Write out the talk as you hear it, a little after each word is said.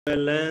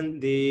learn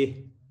the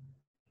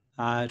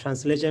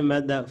translation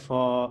method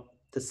for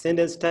the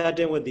sentence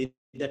starting with the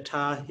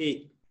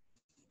Tahi.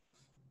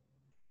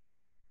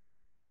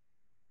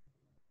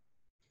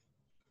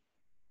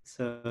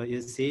 So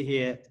you see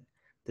here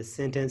the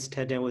sentence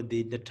starting with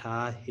the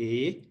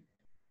Tahi.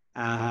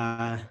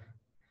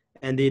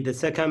 And the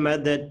second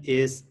method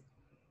is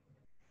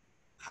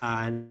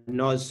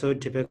not so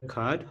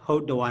difficult.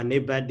 Hold the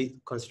one by the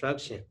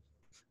construction.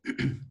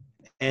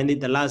 And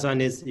the last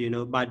one is,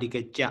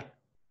 Badika Ja.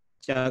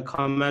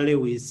 Commonly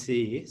we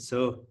see.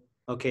 So,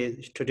 okay,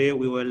 today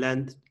we will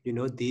learn,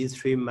 these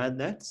three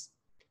methods.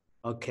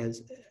 Okay,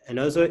 and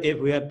also if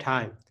we have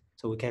time,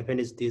 so we can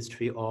finish these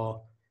three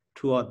or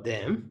two of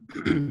them.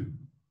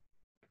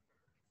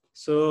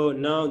 So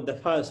now the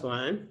first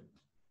one,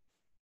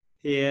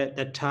 here,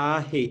 the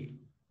Tahi.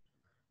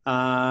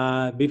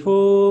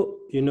 Before,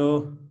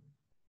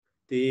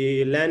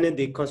 the learning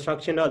the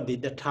construction of the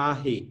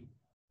Tahi.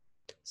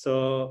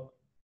 So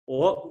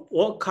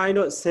what kind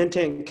of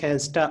sentence can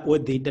start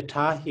with the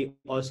Tahi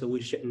also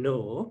we should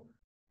know.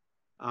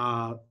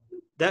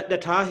 That the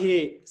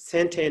Tahi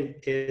sentence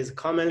is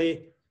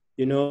commonly,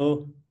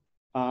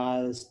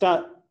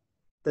 start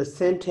the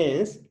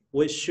sentence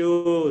which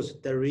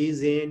shows the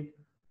reason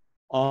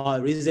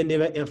or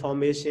reasonable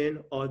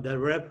information or the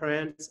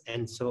reference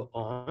and so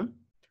on.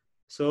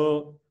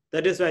 So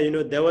that is why,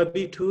 there will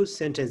be two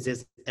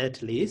sentences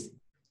at least.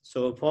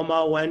 So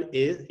formal one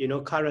is,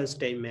 current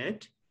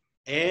statement,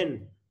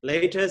 and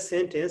later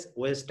sentence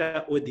will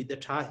start with the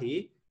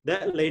Tahi.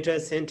 That later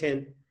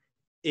sentence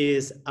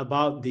is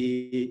about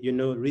the,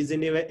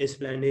 reasonable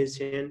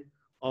explanation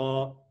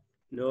or,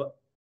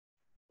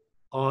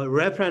 or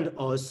reference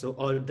also,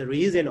 or the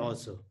reason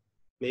also,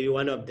 maybe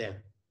one of them.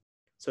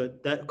 So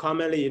that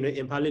commonly,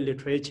 in Pāli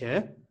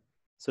literature,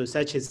 so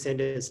such a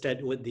sentence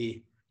start with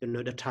the,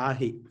 the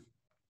Tahi.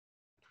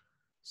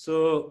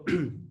 So,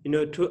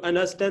 to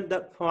understand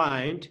that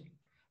point,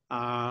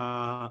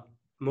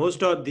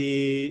 most of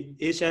the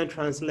Asian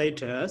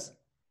translators,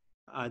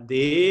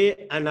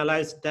 they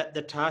analyze that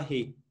the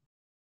Tahi,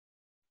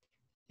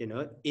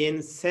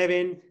 in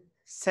seven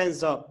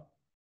sense of,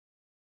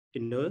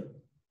 in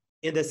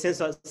the sense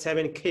of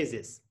 7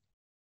 cases.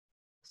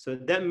 So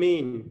that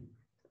means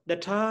the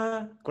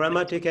Ta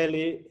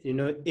grammatically,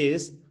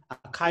 is a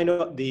kind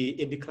of the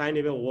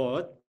indeclinable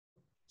word,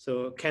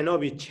 so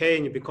cannot be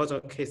changed because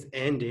of case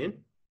ending.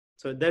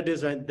 So that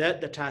is why that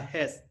the Ta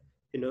has,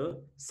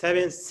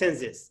 7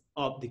 senses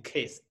of the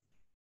case,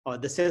 or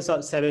the sense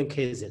of 7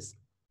 cases.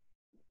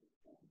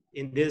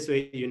 In this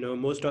way,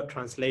 most of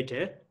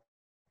translator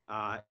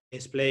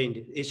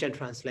explained, Asian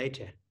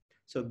translator.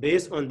 So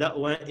based on that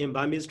one, in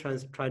Burmese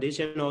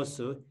tradition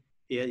also,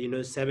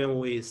 7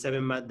 ways,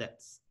 7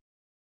 methods,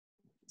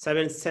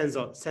 7 senses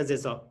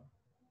of,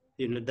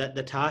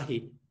 the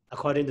Tahi,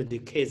 according to the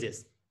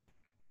cases.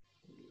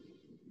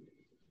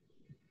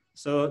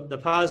 So the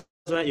first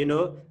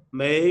one,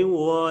 main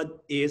word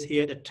is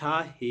here the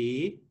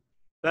Tahi,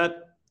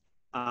 but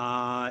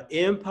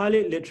in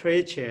Pāli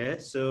literature,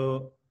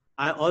 so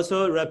I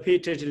also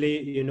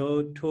repeatedly,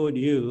 told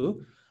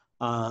you,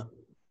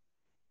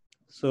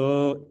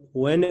 so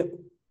when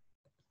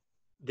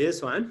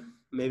this one,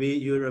 maybe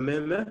you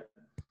remember,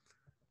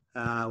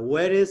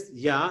 where is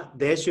Ya,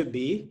 there should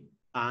be,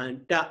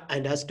 and Da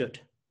understood.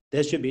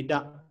 There should be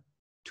Da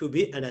to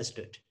be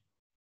understood.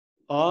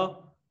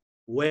 Or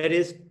where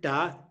is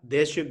Da,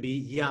 there should be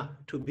Ya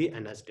to be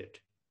understood.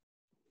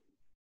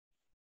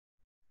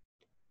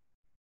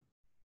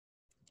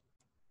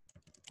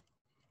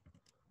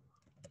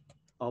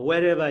 Or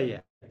wherever Ya.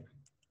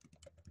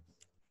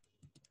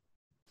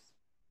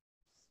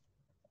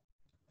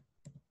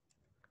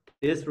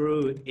 This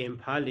rule in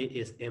Pāli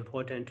is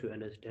important to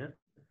understand.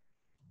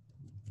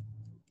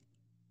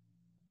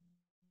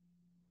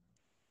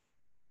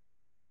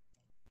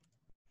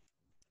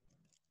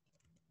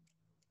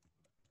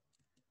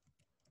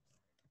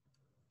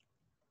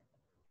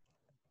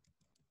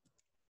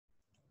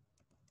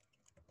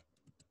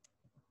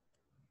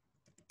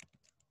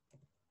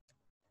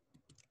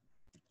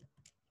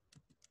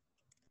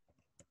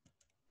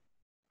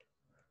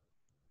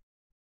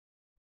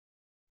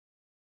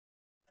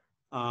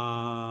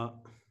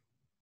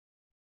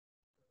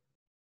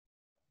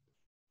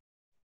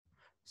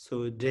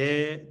 So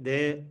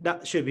that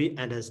should be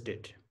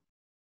understood.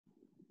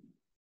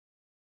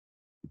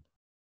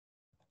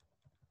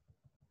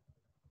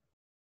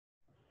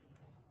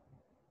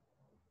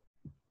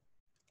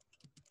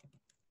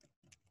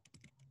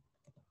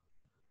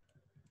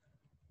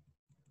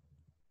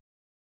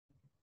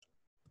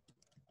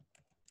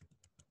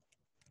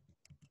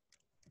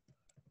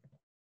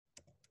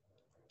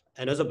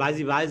 And also vice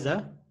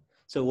versa.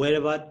 So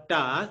wherever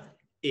Ta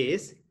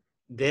is,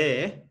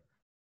 there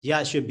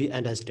Ya should be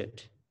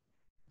understood.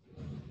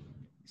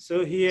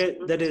 So here,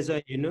 that is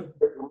a,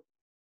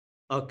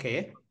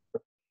 okay.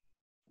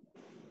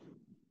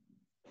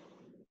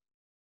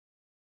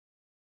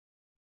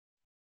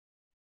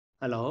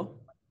 Hello?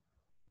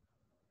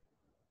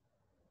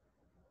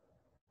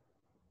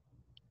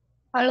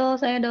 Hello,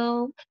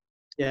 Sayadaw.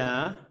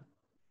 Yeah.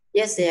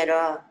 Yes,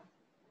 Sayadaw.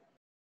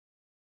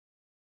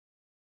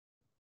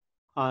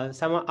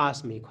 Someone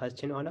asked me a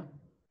question or no?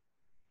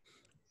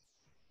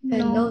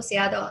 No,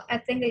 Sayadaw. I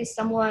think it's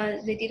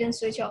someone, they didn't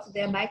switch off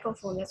their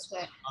microphone, that's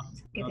why.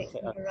 Okay.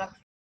 Interrupt.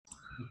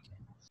 Okay.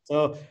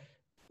 So,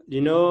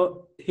 you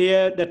know,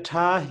 here the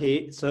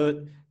tahi,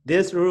 so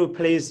this rule,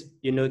 please,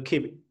 you know,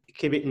 keep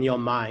it in your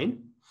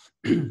mind.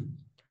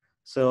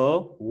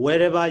 So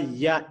wherever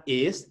ya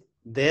is,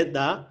 there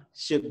the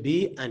should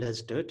be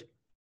understood.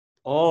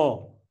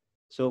 Or,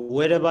 so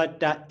wherever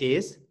that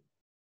is,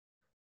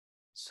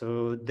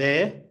 so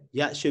there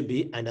ya should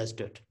be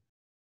understood.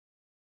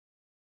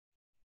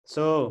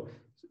 So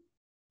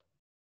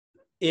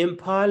in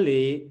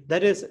Pāli,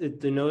 that is,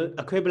 you know,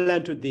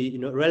 equivalent to the, you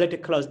know,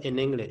 relative clause in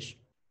English.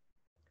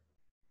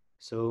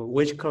 So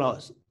which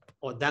clause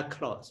or that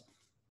clause?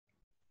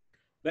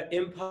 But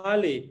in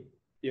Pāli,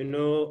 you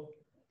know,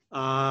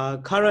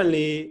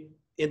 currently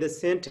in the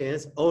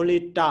sentence,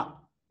 only ta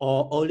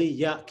or only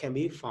ya can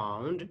be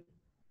found.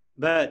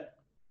 But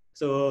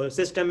so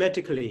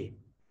systematically,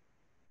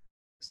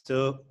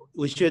 so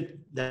we should,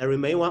 the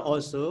remain one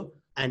also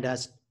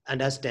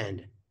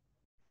understand.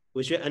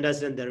 We should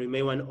understand the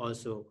remain one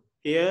also.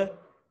 Here,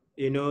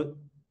 you know,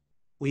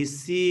 we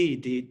see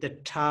the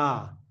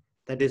ta,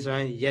 that is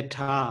right,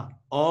 yata,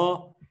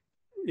 or,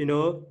 you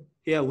know,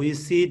 here we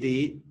see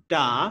the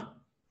ta,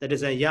 that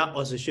is a ya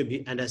also should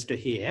be understood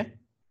here.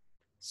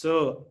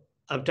 So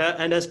after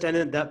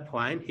understanding that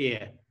point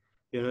here,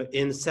 you know,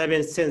 in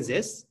 7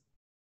 senses,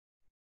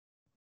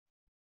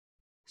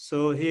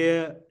 so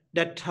here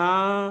the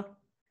ta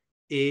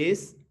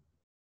is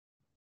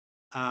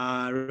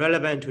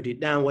relevant to the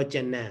downward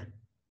jhana.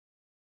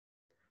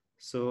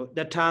 So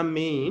the ta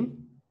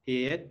mean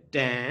here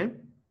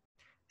dan,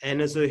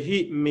 and also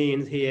he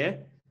means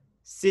here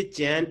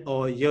sitjan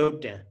or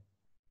yogdan.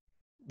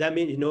 That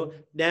means, you know,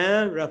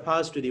 dan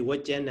refers to the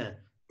vajana.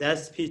 That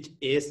speech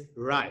is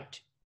right.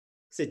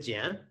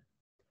 Sitjan.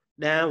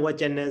 Dan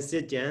vajana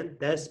sitjan,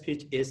 that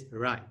speech is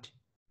right.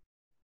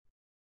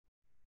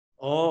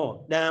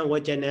 Or dan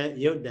vajana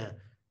yogdan,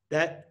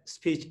 that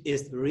speech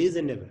is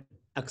reasonable,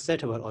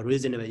 acceptable or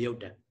reasonable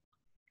yogdan.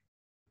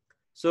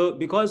 So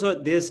because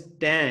of this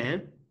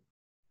dan,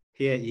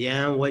 here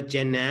yan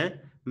vajana,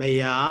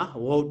 maya,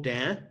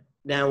 wodan,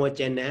 dan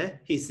vajana,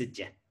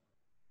 hisijjan.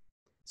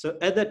 So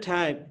at the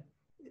time,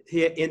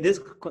 here in this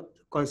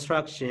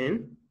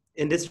construction,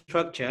 in this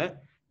structure,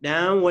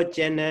 dan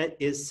vajana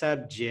is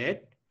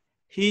subject,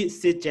 he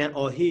sitjan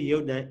or he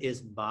yogdan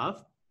is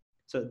verb.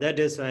 So that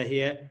is why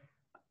here,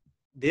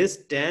 this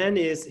dan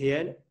is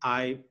here,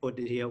 I put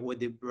it here with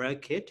the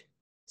bracket,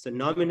 so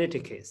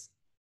nominative case.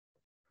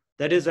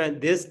 That is why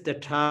this the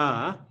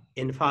ta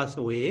in first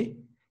way,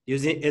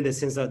 using in the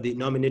sense of the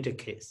nominative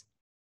case.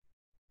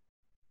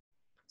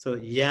 So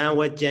yan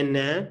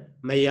vajana,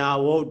 maya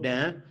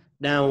wodan,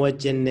 dan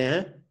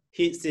vajana,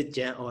 he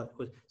sitjan or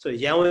so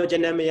yan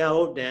vajana, maya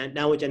wodan,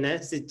 dan vajana,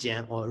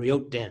 sitjan or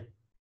yogdan.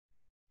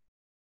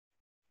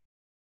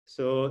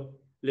 So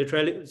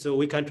literally, so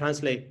we can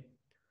translate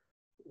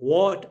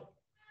what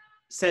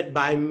said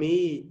by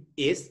me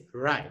is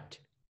right.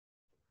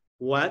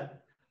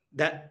 What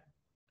that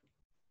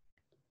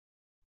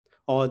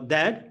or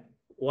that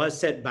was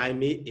said by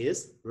me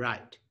is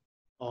right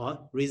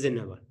or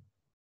reasonable.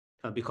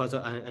 Because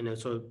of, and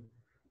also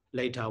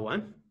later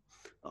one.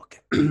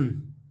 Okay.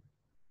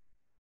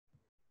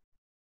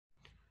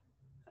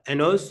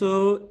 And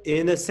also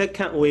in the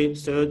second way,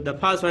 so the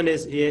first one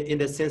is here in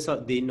the sense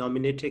of the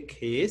nominative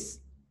case.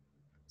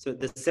 So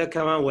the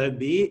second one will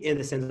be in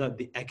the sense of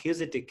the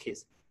accusative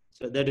case.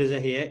 So that is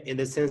here in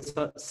the sense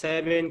of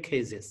 7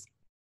 cases.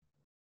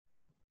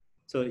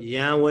 So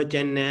yan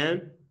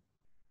vajanan,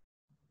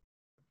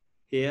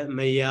 here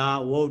maya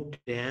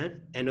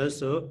wodan, and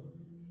also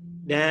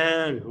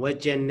dan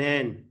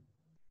vajanan.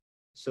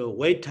 So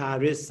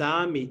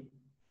waitarisami,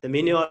 the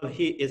meaning of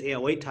he is here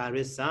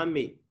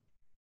waitarisami.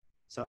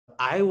 So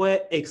I will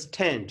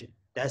extend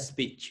that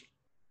speech.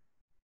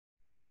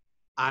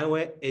 I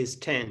will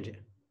extend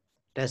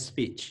that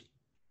speech.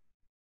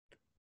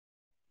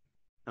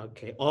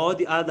 Okay, or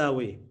the other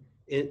way,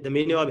 the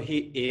meaning of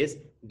he is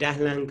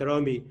dahlan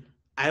karomi.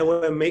 I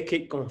will make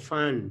it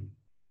confirm.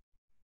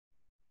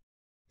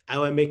 I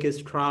will make it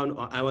strong,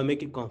 or I will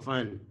make it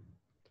confirm.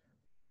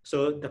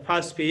 So the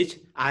first speech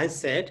I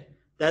said,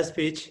 that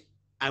speech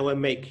I will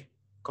make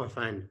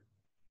confirm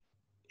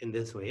in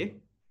this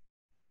way.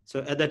 So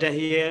at the time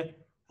here,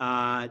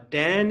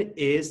 dan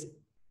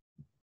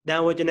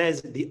vajana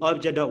is the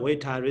object of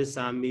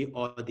vaitarisami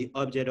or the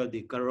object of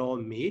the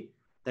karomi.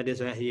 That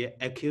is why here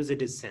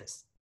accusative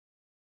sense.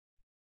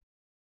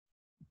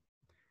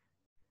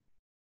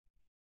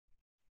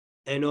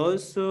 And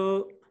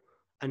also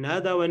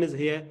another one is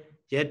here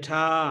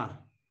yata.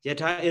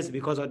 Yata is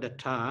because of the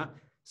ta.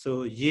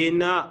 So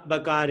yena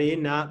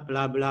bakarina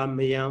blah blah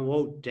mayan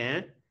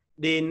wodan.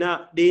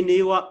 Dina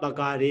diniwa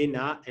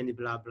bakarina and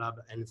blah blah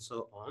blah and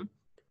so on.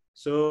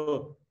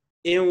 So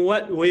in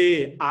what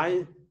way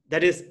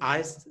that is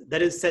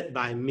said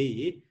by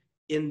me,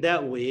 in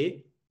that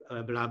way,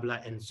 blah blah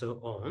and so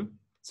on.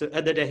 So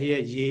at the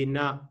here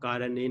yena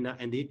karanena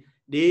and the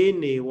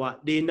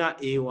denewa dena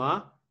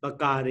ewa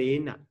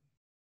bakarena.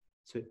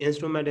 So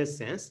instrumental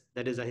sense,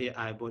 that is here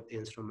I bought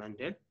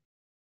instrumental.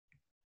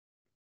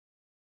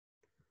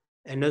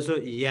 And also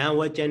yan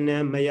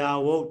wachana maya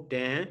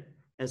woten,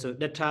 and so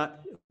that's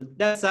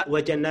a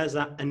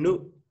wachanaza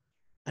anu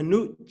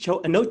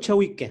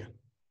weekend.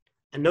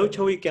 And no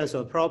weekends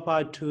are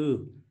proper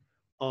to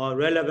or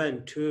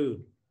relevant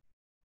to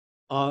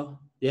or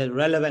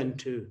relevant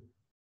to.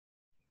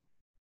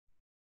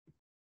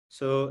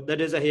 So that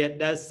is here,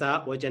 that's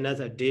wachana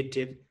a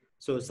dative.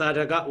 So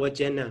sadaka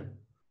wachana.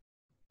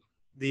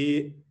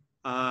 The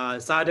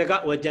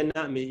sadaka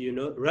wachana mean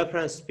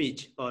reference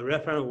speech or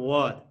reference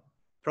word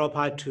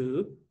proper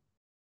to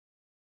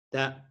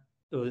that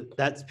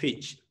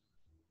speech.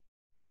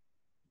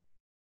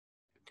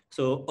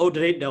 So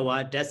Audrey the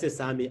word that's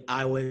the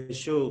I will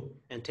show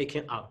and take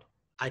it out.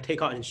 I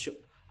take out and show.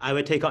 I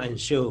will take out and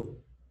show.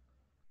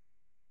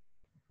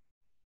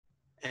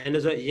 And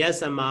also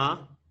yes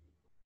ama,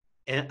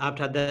 and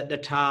after that the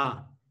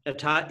ta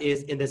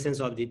is in the sense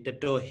of the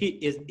door. He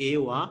is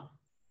ewa.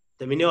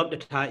 The meaning of the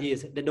ta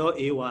is the door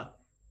ewa.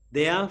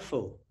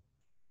 Therefore.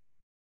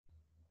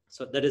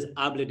 So that is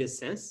ability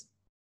sense.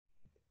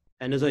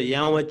 And also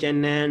yang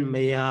wachanan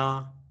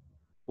maya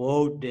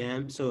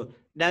them. So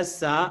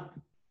that's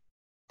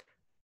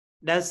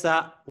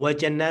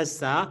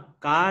wajanasa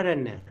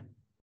karana.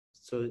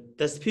 So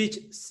the speech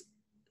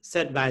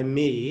said by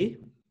me,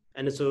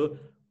 and so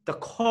the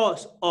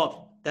cause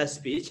of that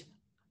speech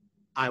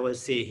I will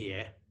say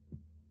here.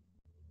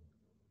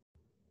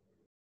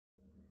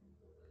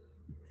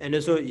 And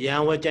also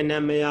yang wajana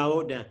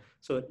maya.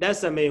 So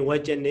that's the main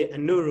wajane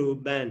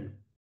anuruban.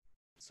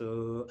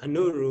 So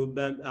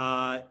anuruban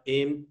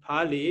in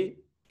Pāļi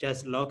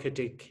just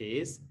located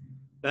case,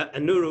 but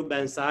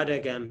anuruban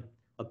sadagam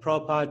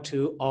proper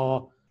to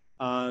or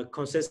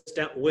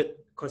consistent with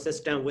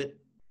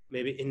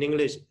maybe in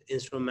English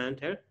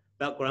instrumental,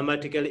 but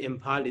grammatically in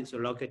Pāļi so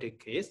located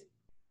case.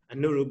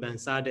 Anuruban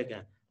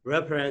sadagam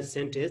reference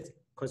sentence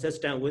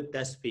consistent with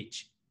that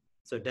speech.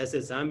 So that's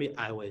the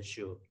I will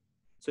show.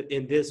 So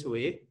in this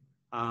way,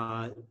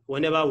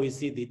 whenever we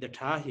see the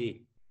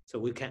tahi, so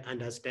we can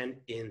understand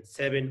in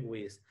 7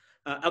 ways.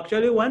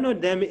 Actually, one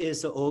of them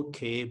is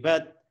okay,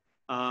 but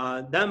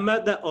that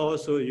method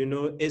also,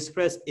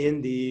 expressed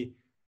in the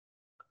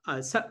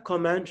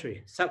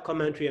sub-commentary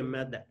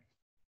method.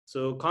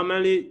 So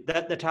commonly,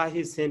 that the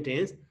tahi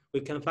sentence we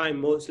can find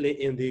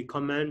mostly in the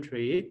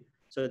commentary.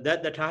 So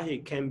that the tahi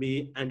can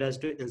be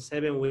understood in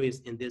 7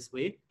 ways in this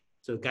way.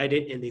 So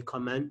guided in the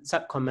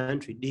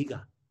sub-commentary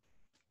diga.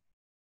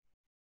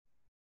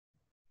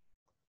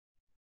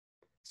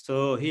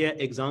 So here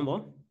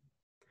example.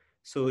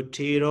 So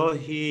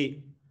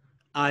tirohi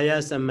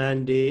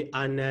ayasamande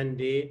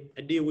anande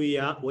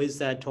adiwiya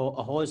wisato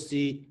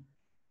ahosi.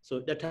 So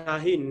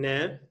datahi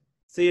ne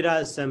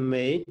sira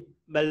same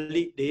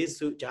bali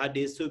desu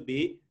jadesu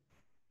bi.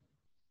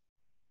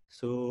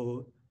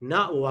 So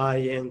na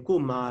wayen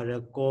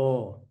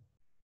kumarako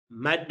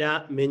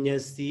madda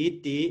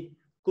minyasiti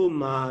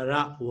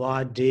kumara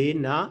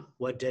wadena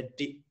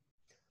wadadi.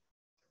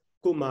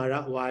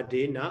 Kumara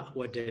wadena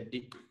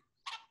wadadi.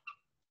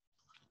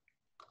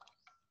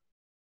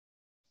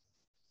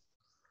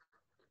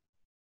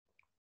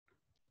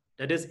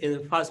 That is in the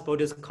first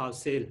Buddhist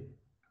Council.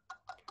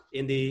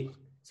 In the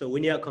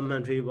Vinaya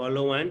Commentary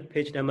Volume 1,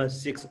 page number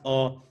 6,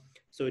 or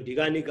so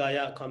Digha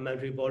Nikaya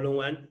Commentary Volume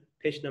 1,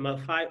 page number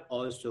 5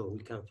 also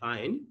we can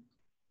find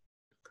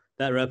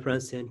that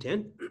reference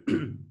sentence.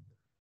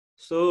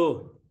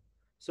 So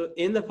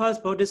in the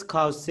first Buddhist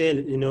Council,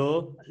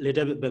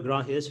 little bit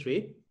background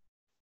history.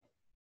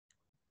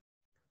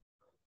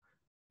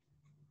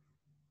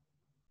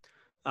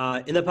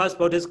 In the first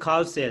Buddhist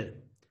Council,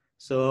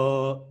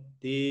 so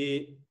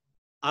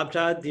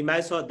after the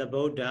demise of the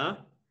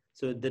Buddha,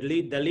 so the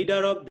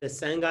leader of the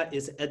Sangha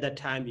is at the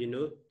time,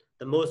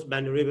 the most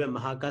venerable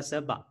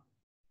Mahakassapa.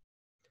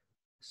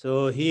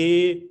 So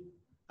he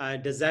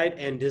decided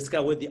and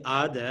discussed with the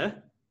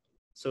other,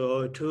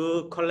 so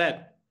to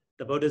collect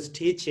the Buddha's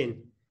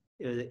teaching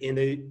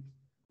in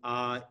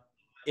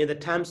the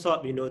terms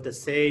of the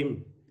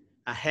same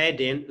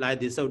heading like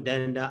the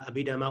Sodanda,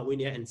 Abhidhamma,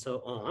 Vinaya, and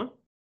so on.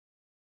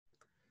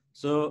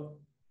 So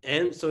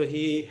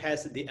he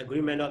has the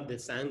agreement of the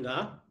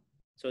Sangha.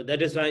 So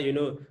that is why,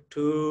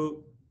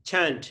 to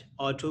chant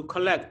or to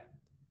collect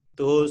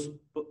those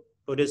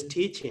Buddhist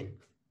teaching.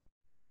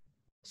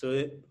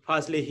 So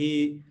firstly,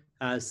 he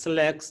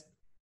selects,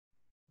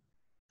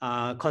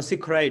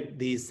 consecrate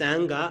the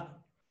Sangha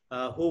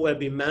who will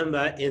be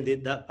member in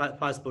the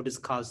first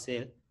Buddhist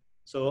Council.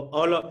 So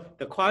all of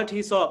the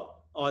qualities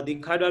or the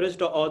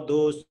characteristics of all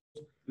those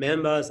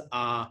members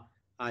are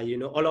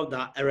all of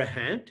the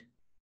arahant.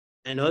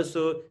 And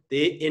also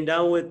they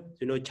endow with,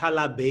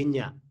 Chala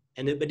Benya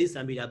and the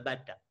Bodhisattva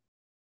Bhatta.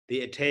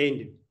 They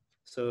attained,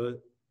 so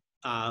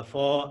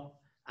for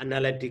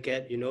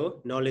analytical,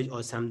 knowledge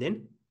or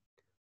something.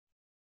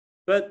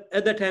 But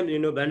at the time,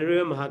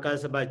 Venerable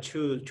Mahakassapa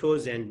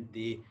chosen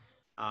the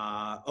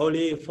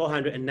only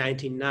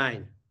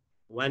 499.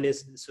 One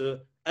is, so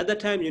at the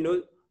time, you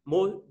know,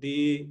 more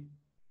the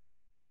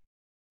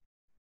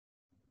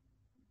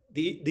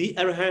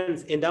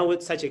arahants endowed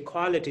with such a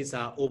qualities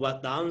are over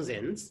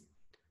thousands,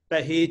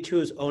 but he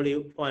chose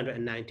only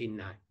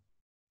 499.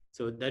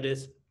 So that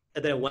is,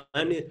 the one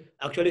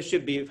actually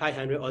should be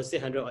 500 or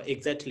 600 or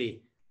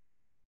exactly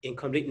in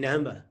complete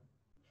number.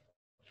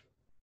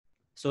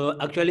 So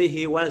actually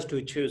he wants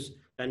to choose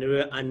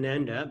Venerable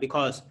Ananda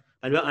because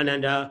Venerable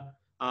Ananda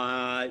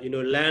you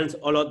know, learns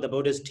all of the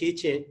Buddha's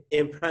teaching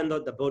in front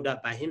of the Buddha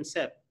by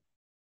himself.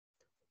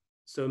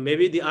 So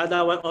maybe the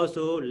other one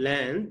also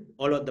learn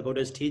all of the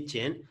Buddha's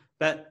teaching,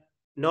 but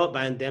not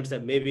by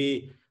themselves.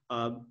 Maybe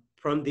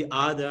from the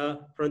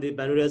Venerable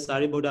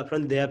Sariputta,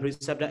 from their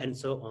preceptor and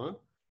so on.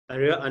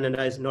 Venerable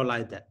Ananda is not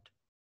like that.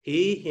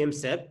 He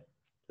himself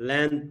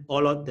learned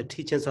all of the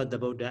teachings of the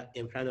Buddha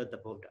in front of the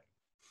Buddha,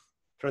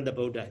 from the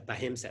Buddha by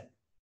himself.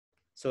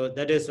 So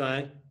that is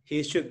why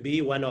he should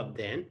be one of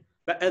them.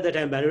 But at the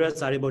time, Venerable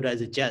Sariputta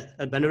is just,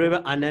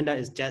 Venerable Ananda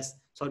is just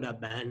sort of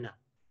Bahana.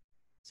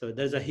 So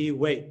there's a he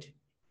wait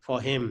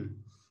for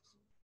him.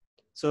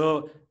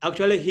 So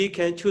actually he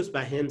can choose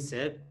by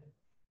himself,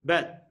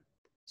 but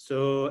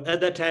so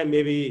at that time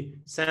maybe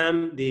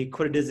the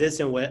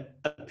criticism will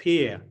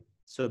appear.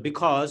 So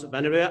because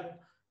Venerable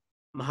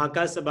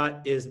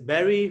Mahakasapa is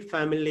very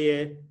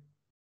familiar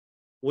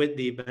with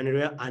the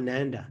Venerable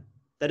Ananda,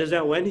 that is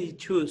why when he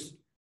choose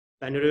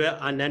Venerable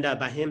Ananda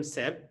by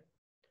himself,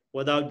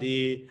 without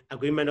the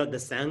agreement of the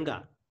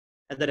Sangha,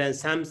 at that time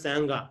some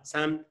Sangha,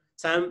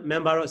 some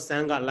member of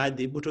Sangha like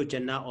the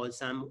Bhuttojana or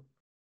some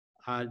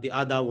the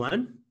other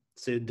one,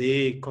 so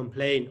they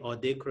complain or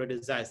they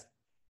criticize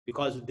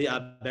because they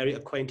are very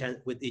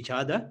acquainted with each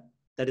other.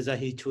 That is why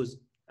he choose.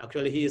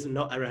 Actually, he is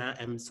not Arahant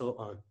and so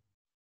on.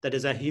 That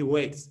is why he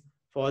waits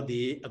for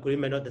the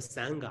agreement of the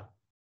Sangha.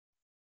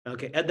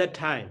 Okay, at that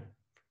time,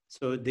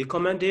 so the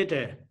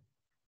commentator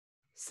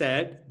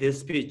said this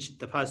speech,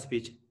 the first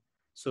speech.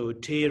 So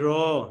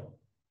Tiro,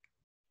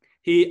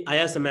 he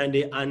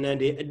ayasamandi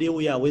anandi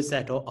adiwiya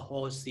visato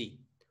ahosi.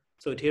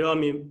 So Tiro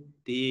means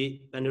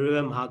the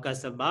Venerable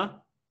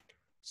Mahakasapa.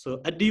 So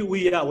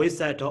adiwiya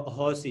visato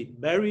ahosi,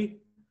 very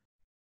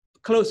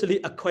closely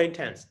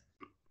acquaintance.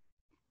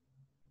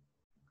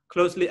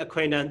 Closely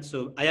acquaintance.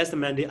 So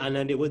ayasamandi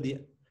anandi with the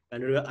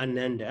Venerable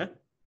Ananda.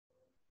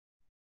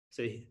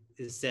 So he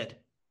said,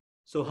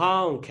 so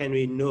how can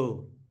we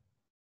know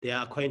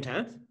their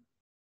acquaintance?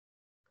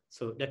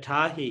 So the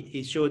Tahi,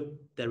 he showed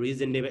the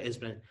reasonable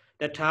explanation.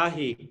 The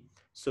Tahi,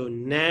 so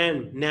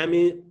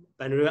Nami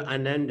Venerable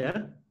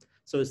Ananda,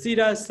 so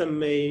Sira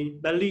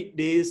Samay Bali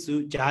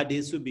Desu Jadi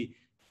Subi,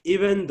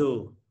 even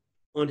though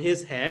on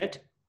his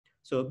head,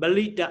 so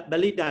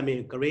Balita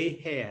means gray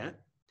hair,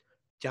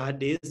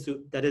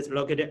 Jadesu, that is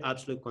located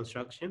absolute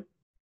construction.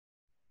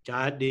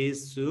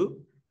 Jadesu,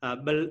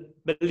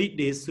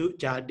 Balidesu,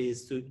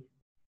 Jadesu.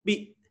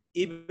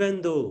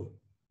 Even though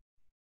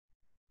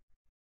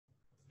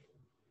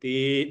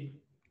the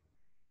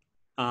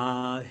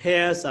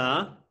hairs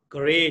are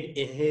gray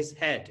in his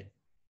head,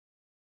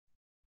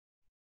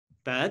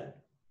 but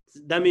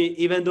that means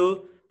even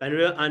though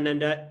Venerable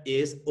Ananda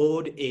is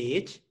old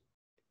age,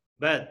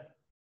 but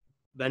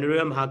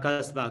Venerable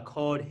Mahakasapa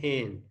called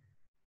him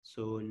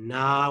so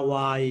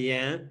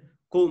Nawayan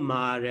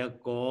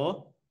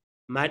Kumarako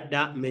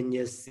Madda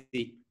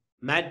Minyasi,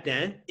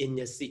 Madda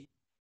Inyasi.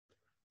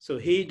 So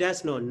he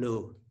does not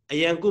know.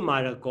 Ayan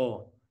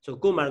Kumarako. So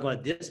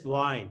Kumarako, this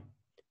boy,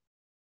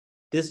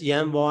 this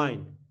young boy,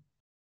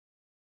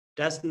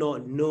 does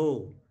not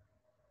know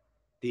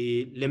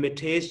the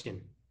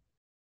limitation,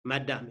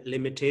 Madda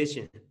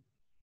limitation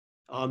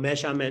or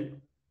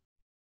measurement.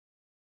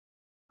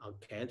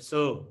 Okay,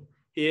 so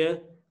here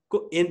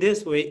in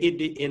this way,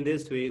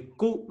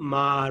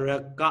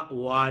 Kumaraka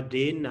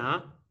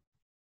Wadena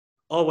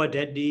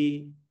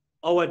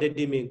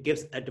Ovadadi means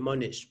gives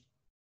admonish.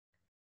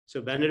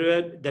 So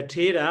Venerable, the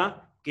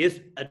Thera gives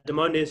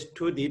admonish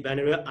to the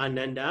Venerable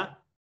Ananda.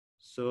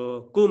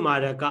 So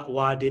Kumaraka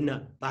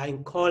Wadena by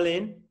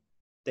calling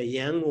the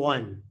young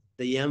one,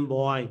 the young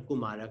boy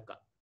Kumaraka.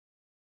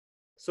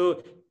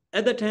 So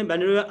at the time,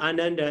 Venerable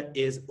Ananda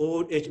is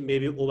old age,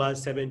 maybe over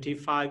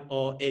 75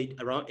 or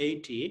around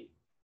 80.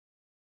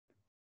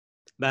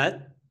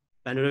 But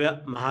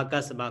Venerable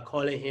Mahakasapa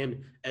calling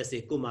him as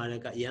a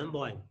Kumaraka young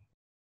boy.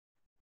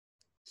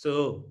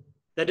 So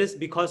that is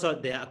because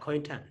of their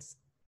acquaintance.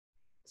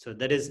 So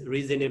that is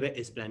reasonable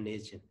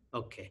explanation.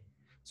 Okay.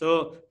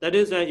 So that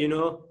is, you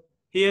know,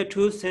 here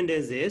two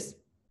sentences.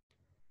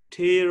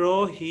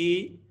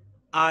 Tirohi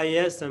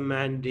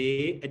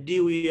ayasamandi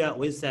adiwiya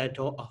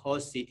visato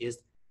ahosi is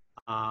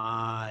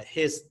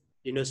his,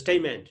 you know,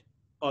 statement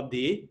of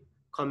the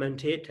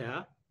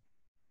commentator.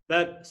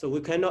 But so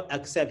we cannot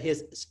accept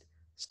his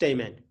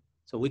statement.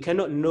 So we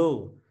cannot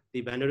know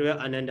the Venerable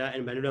Ananda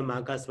and Venerable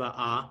Mahakasapa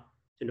are,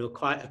 you know,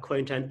 quite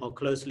acquainted or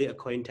closely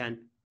acquainted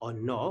or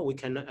no. We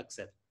cannot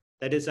accept.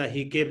 That is why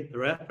he gave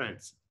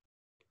reference.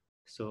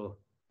 So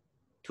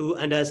to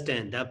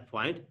understand that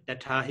point,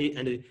 Tatahi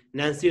and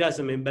Nansira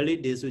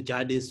Samembali Desu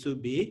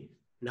Jadisu be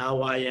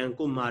Nawayan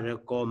Kumara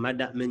ko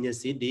Mada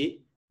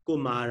Menyasidi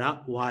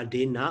Kumara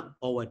Wadina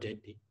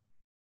Owatedi.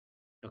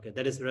 Okay,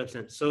 that is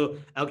reference. So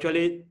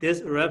actually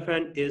this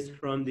reference is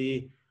from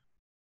the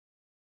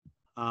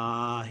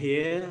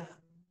here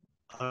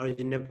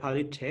original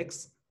Pāli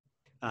text,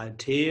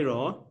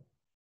 Tero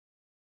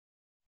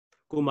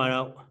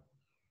Kumara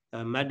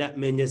Mada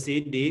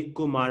Menyasidi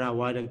Kumara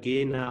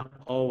Wadagina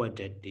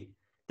Owatedi.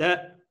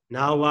 That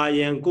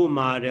Nawayan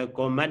Kumara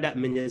ko Mada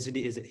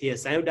Menyasidi is here.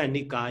 Sayadaw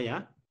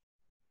Nikaya.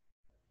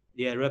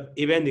 Yeah,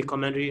 even the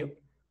commentary,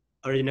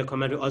 original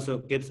commentary also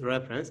gives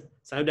reference.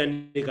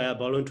 Sayadaw Nikaya,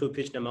 volume 2,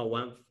 page number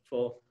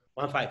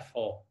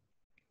 154.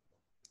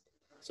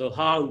 So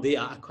how they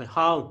are,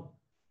 how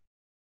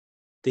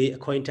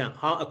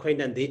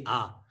acquainted they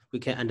are, we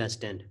can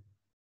understand.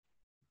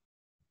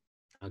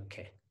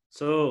 Okay,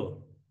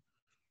 so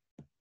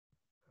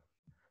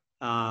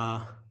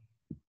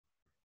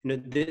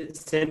this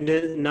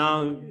sentence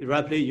now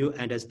roughly you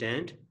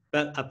understand,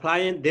 but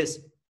applying this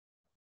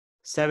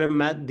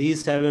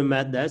these seven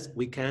methods,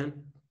 we can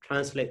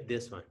translate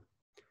this one.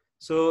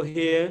 So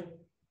here,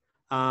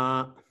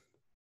 Yan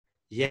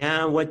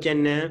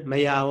Wachana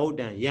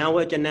Mayavodan, Yan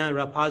Wachana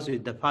refers to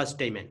the first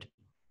statement.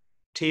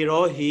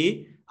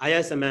 Tirohi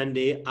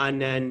Ayasamandi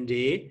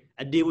Anandi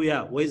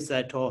Adiwya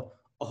Wisato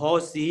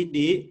Hosi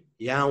di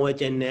Yan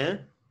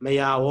Wachana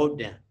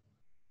Mayavodan.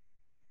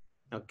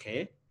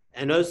 Okay,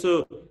 and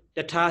also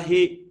the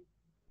Tahi,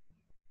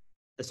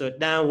 so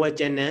Dan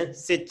Wachana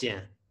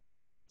Sitjan.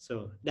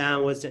 So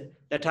Dan was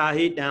the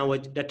Tahi, Dan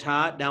was the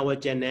Ta, Dan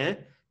Wachana,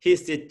 he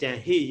Sitjan,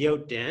 he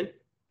Yodan.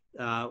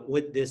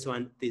 With this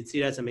one, the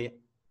Sirasame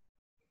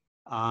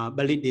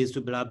Bali days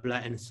to blah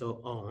blah and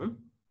so on.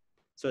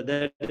 So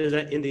that is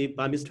in the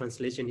Burmese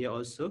translation here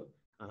also.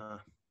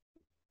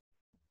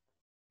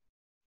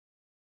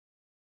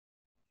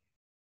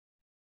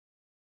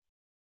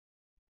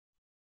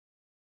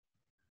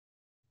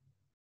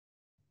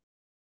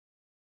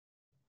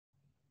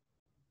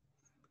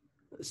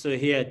 So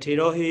here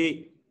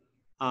Tirohi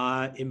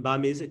in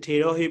Burmese,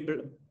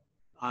 Tirohi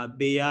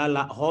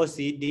Biala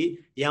Hosi di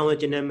Yang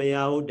Wajana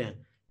Mayaudan.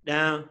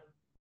 Dan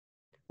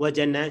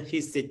Wajana he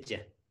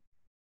Sitjan.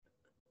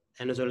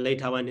 And also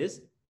later one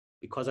is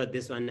because of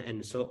this one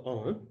and so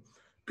on.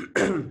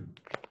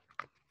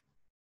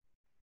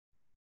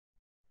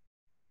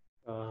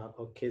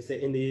 Okay, so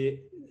in the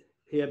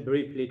here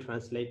briefly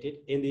translated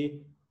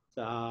in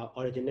the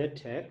original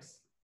text.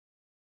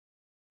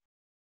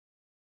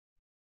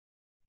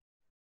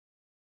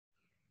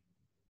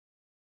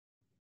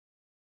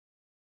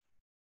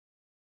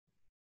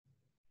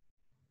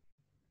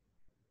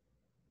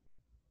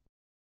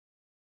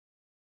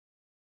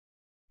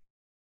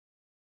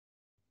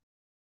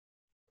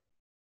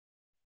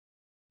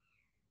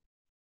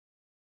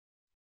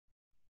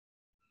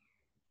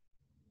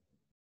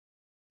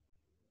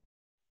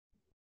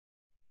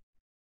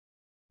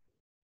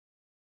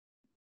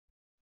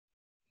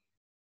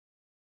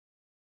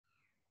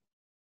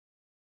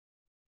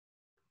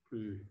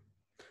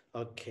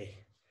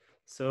 Okay,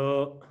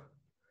 so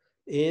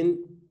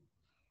in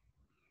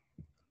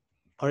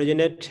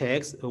original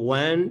text,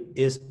 one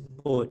is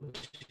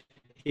put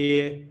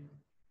here.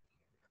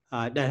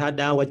 That had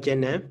that what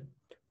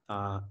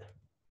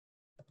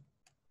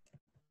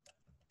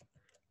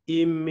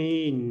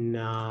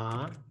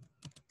imina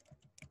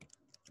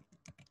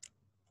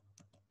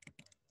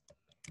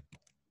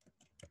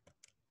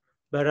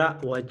bara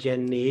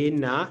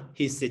wajanina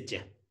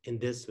hisija in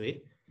this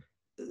way.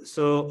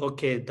 So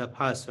okay, the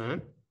first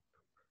one.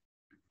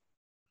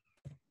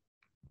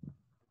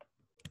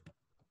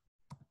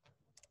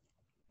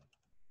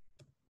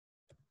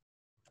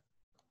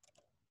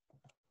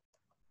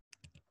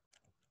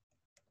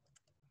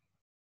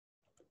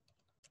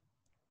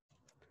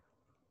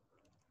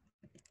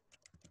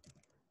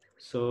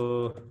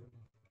 So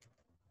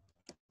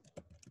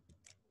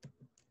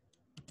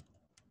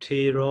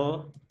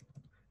Tiro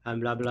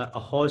and blah blah a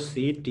whole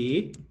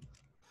city.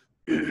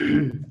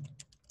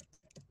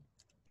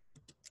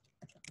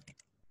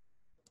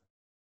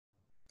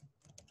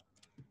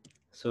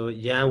 So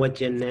Yan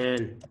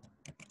Wajanan.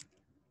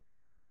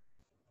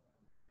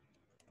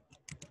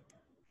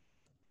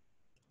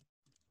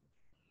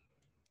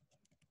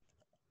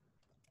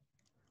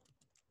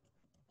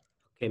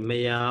 Okay,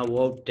 Maya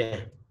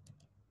Wobden.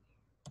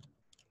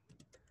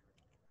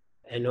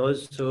 And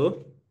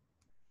also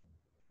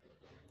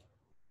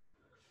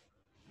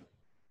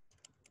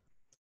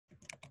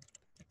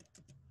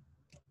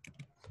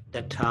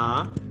the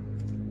tar.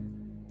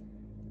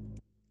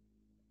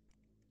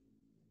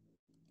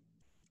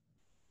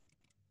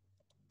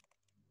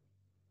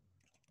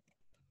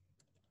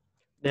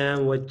 Then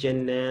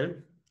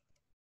Wajanan.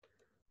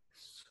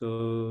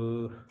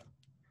 So,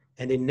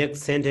 and the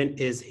next sentence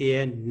is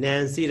here,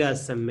 Nansira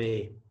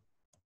Same.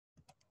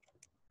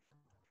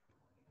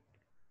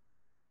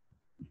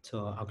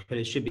 So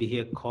actually it should be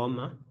here,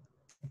 comma.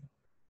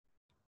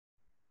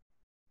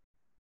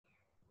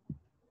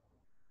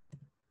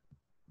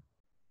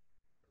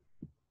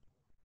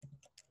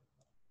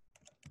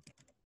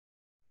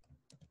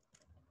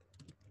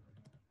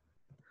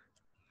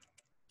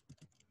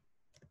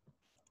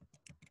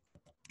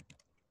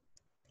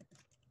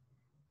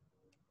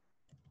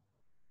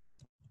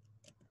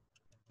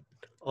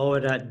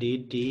 Ora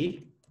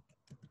dt.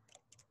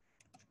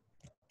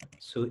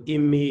 So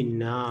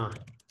imina.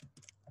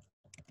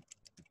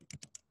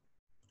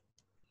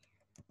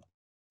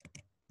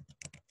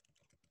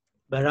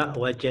 Bara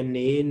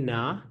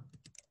wajanena.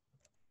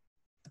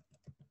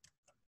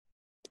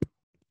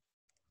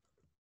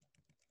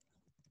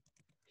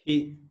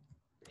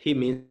 He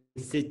means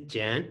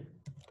Sitjan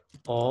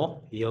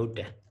or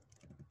Yoda.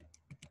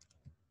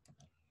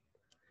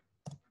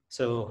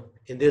 So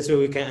in this way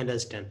we can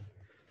understand.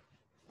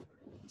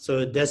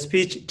 So the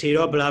speech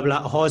Tiro blah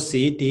blah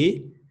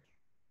hosi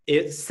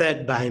is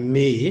said by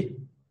me.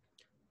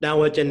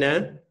 Downward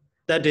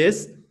that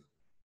is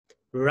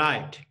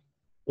right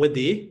with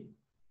the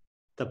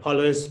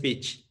following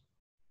speech.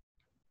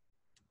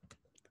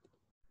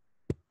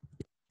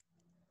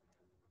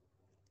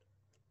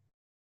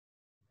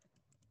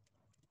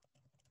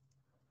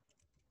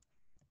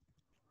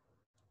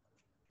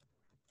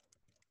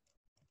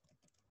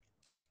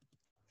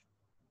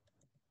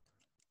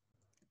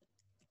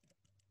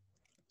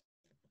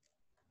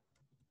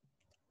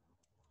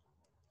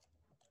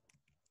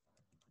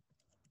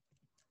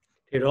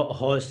 Tiro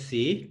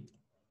hosi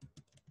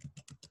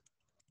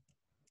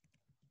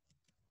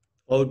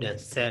Odin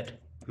said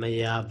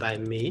Maya by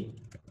me.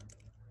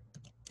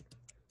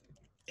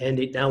 And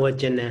the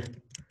downward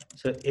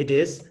so it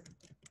is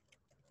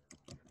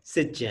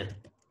Sitjan.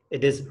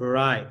 It is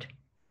right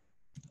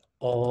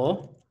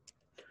or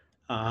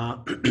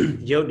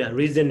Yoda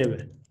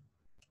reasonable.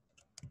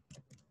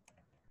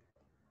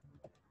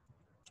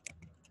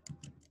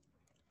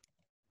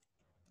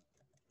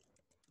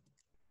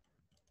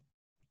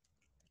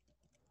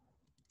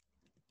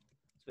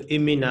 So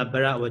imina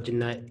bara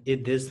wajana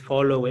is this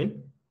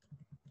following.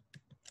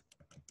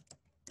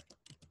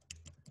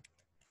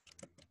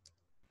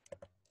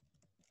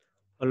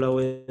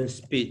 Following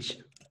speech.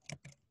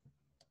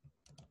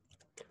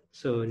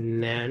 So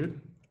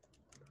nan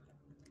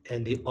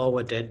and the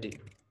over daddy.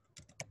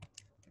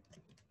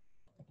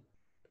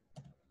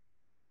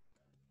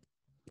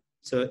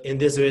 So in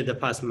this way, the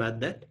past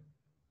method.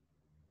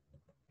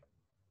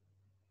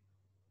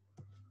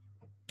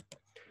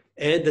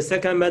 And the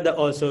second method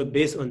also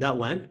based on that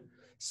one.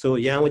 So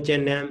yang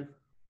wachanam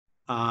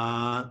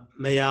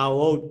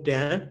mayawo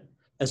dan.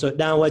 So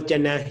dan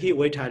wachana he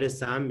wait had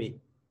sami.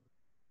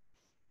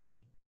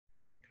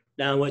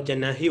 Dan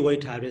wachana he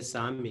wait had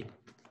sami.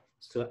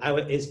 So I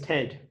will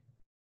extend.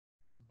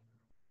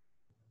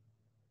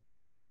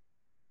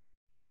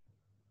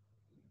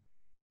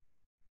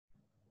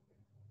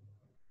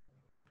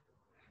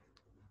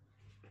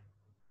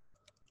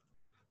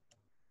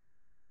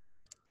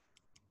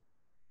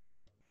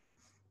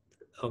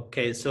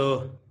 Okay,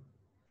 so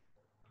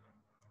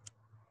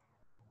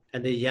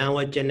and the yang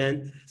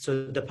wachana,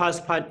 so the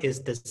past part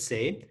is the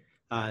same.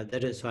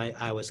 That is why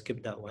I will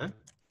skip that one.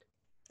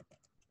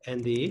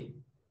 And the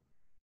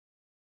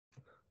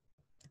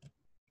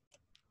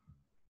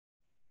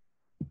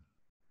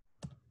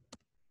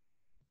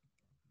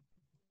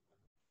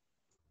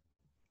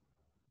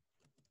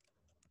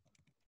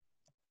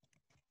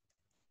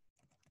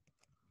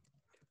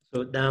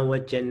so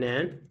downward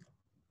janan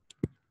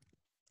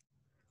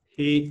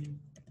he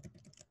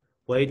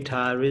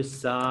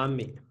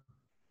waitarisami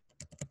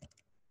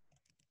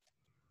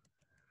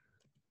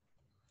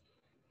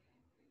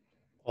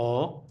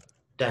or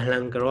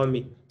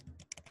dahlangaromi.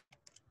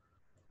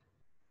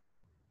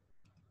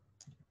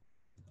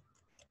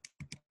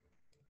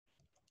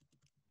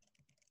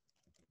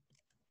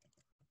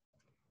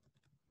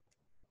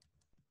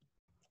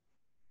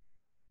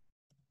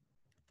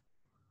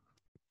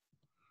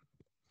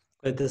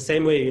 But the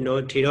same way, you know,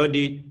 Tiro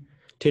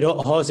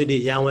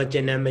Hosidi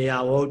Yawajana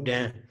Mayawo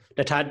Dan,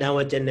 the Tat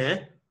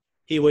Dawajana,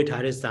 he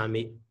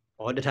waitarisami,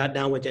 or the Tat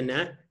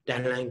Dawajana,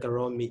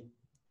 Dahlangaromi.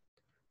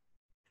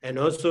 And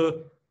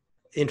also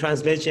in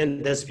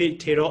translation, the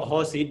speech Tiro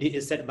Hosidi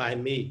is said by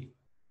me.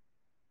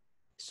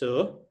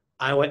 So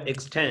I will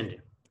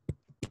extend.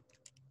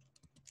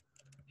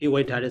 He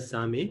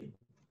waitarisami.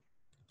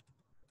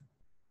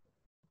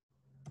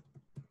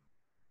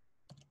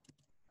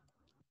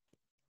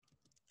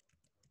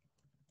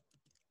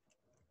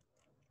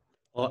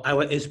 Or I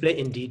will explain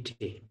in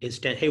detail.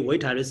 Extend. Hey,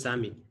 wait,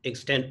 Sami.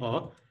 Extend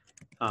or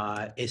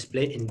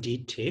explain in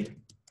detail.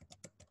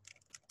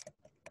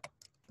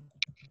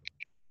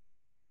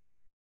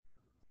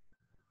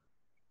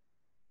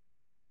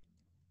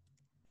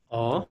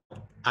 Or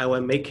I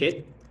will make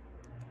it.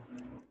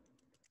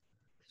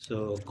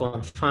 So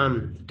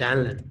confirm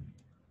Danlan.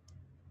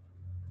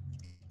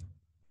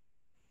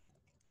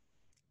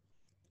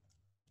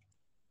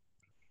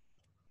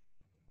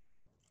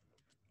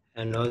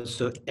 And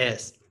also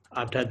S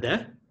after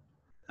the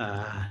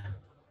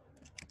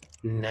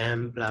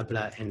name, blah,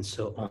 blah, and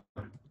so on.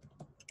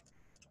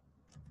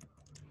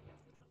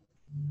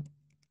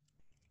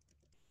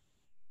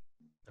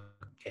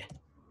 Okay.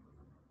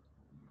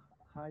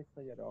 Hi,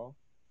 Sayadaw.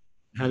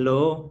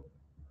 Hello.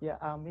 Yeah,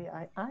 I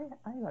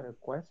got a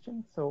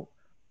question. So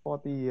for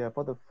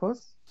the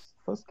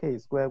first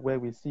case where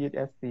we see it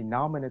as the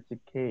nominative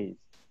case,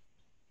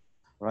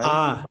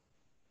 right?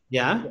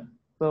 Yeah.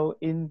 So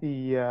in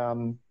the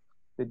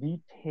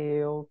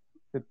detailed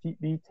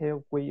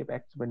way of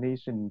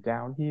explanation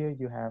down here,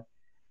 you have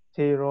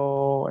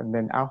Tero and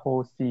then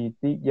Ahosi,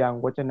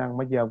 Yang, Wachanang,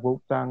 Maya,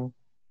 Votang,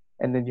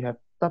 and then you have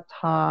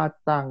Tata,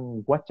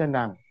 Tang,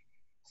 Wachanang.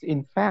 So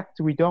in fact,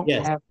 we don't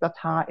Yes. have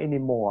Tata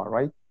anymore,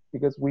 right?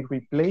 Because we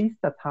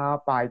replaced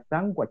Tata by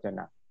Tang,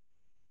 Wachanang.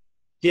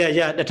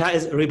 Yeah, the Tha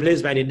is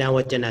replaced by the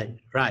Dangwachana,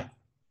 right?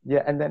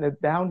 Yeah, and then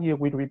down here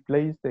we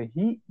replace the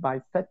he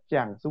by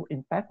Satjang. So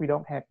in fact, we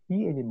don't have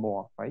he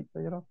anymore, right? So,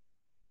 you know?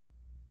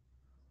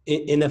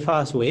 In the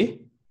first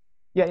way?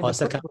 Yeah, in Or the first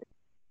second? way.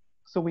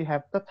 So we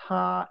have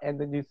Tata, and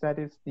then you said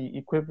it's the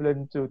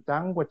equivalent to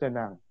Tang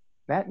Wachanang.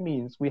 That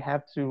means we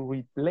have to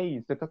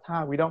replace the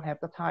Tata. We don't have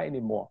Tata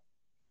anymore.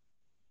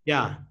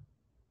 Yeah.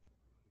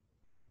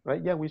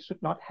 Right? Yeah, we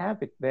should not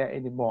have it there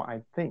anymore,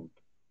 I think.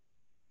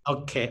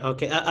 Okay.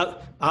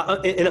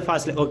 In the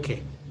first,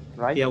 okay.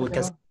 Right? Yeah, So, we you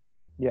can. know?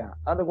 Yeah.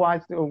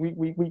 Otherwise,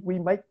 we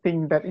might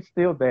think that it's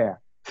still there.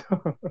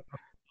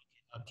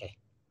 Okay.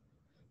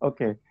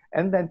 Okay.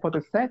 And then for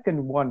the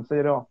second one, so,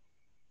 you know,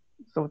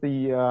 so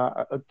the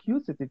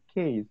accusative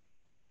case,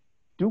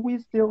 do we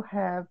still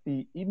have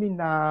the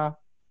imina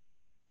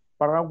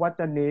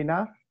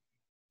parawachanena?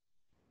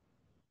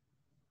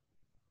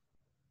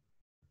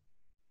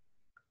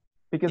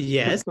 Because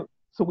yes.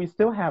 so we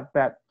still have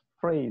that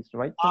phrase,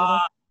 right? So, you know?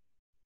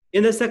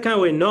 In the second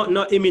way, not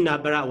imina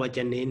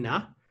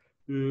parawachanena.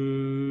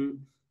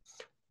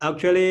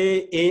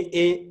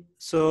 Actually,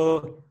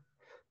 so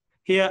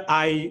here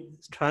I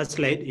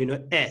translate, you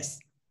know, as.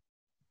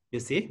 You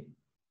see?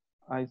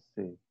 I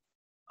see.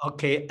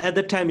 Okay, at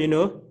the time, you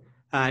know,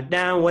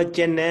 down what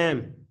your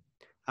name.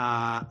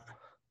 And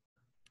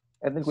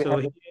then we So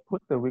have to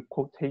put the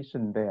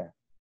quotation there.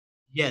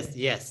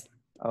 yes.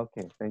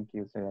 Okay, thank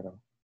you, Sayadaw.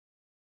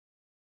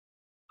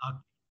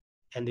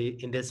 And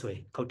in this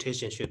way,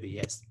 quotation should be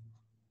yes.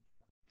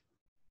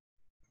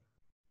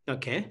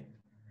 Okay.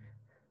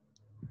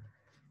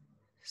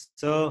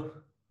 So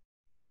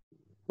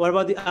what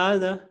about the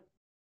other?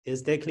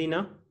 Is that clear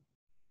now?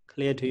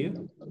 Clear to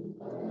you?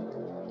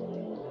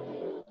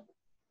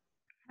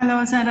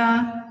 Hello,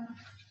 Sarah.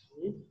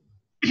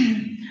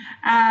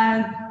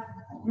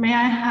 May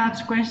I have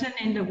a question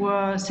in the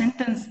word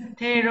sentence?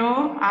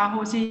 Tero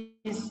ahosi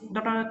is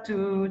daughter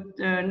to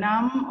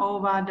nam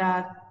over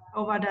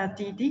the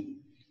titi.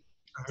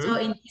 So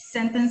in this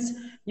sentence,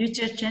 you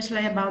just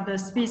translate about the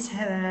speech.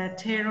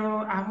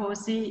 Tero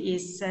ahosi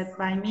is said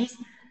by me.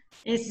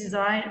 Is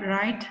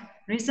right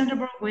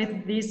reasonable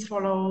with this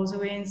follows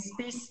when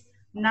speech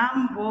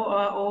nam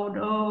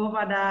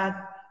over the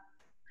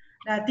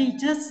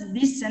teachers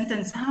this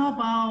sentence. How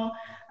about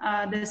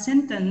the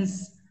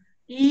sentence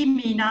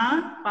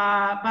imina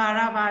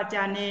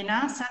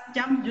paravachanena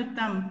satyam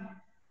yutam?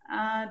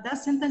 That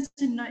sentence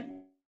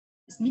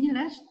is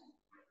meaningless.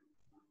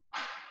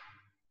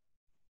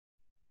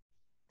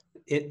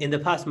 In the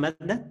past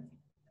method?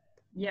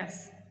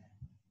 Yes.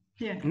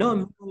 Yeah.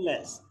 No,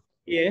 meaningless.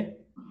 Yeah.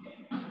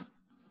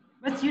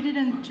 But you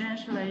didn't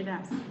translate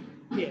that.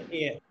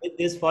 Yeah.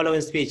 This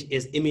following speech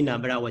is imina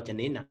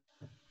parawachanena.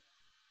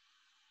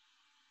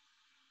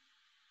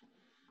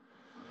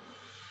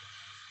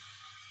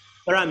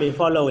 Para means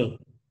following.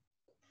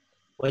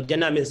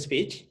 Vajana means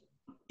speech.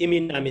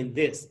 Imina means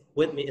this.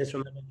 With me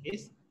instrumental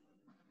case.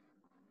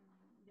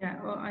 Yeah.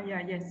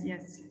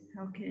 Yes.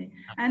 Okay.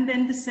 And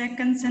then the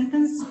second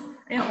sentence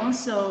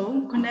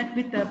also connect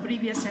with the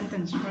previous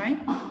sentence, right?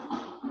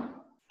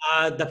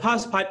 The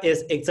past part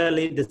is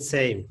exactly the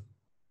same.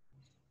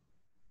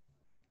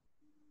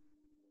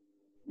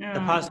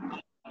 The past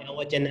part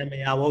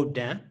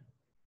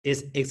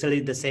is exactly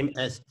the same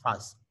as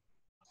past.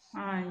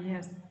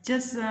 Yes.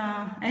 Just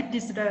add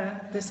this.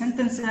 The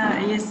sentence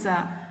is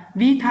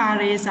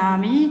Vitare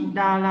sami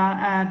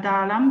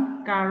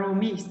dalam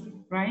karumi,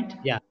 right?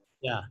 Yeah.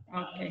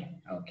 Okay.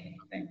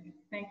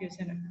 Thank you,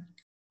 Senator.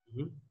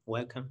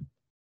 Welcome.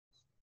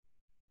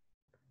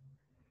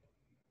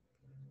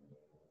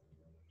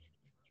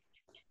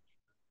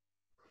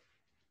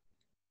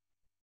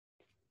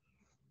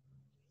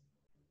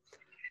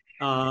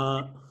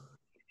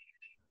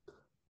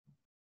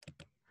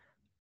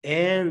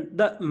 And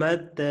that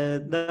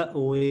method that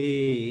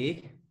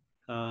way,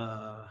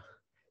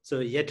 so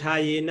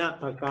yatayena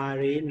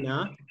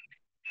pakarina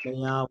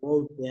maya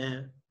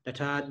wodyan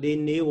tata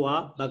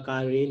diniwa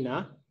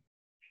pakarina.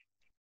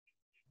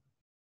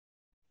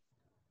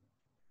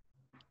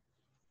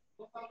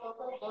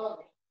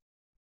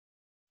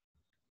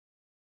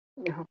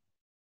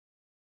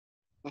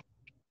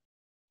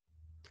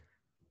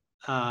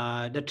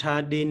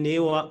 Tata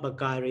diniwa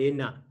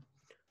pakarina.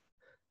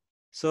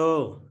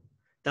 So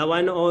that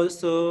one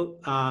also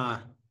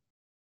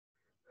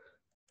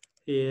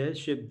here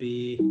should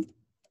be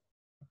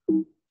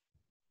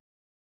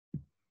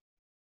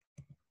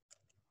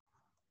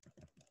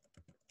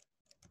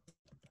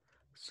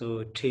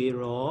so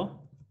Tiro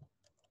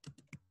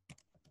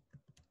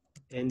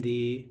and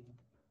the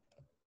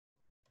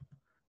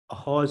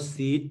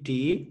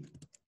Hositi.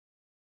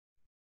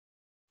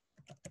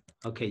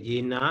 Okay,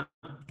 Jina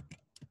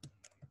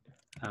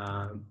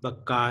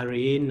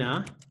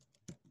Bakarina.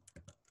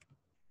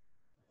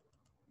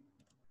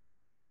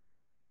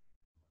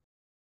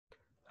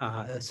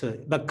 So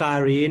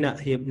Bakarina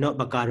here, not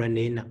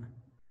Bakaranina.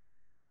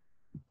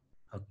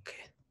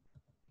 Okay.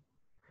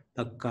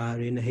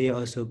 Bakarina here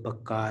also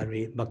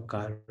Bakarina.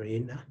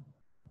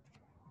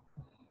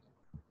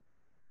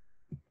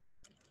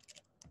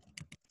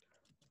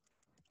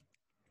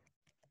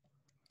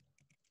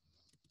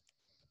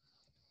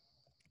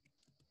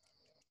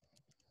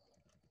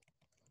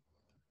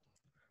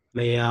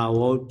 May I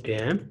vote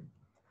them?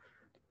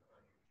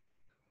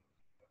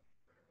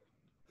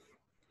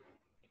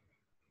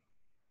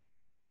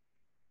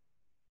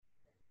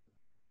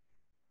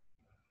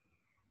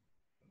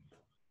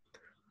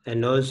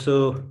 And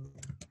also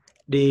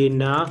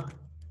Dina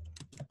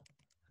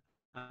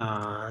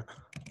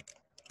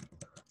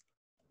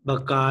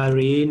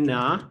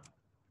Bakarina,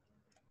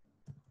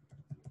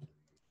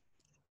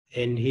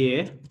 and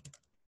here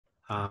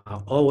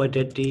over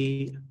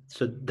the,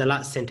 so the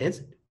last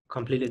sentence,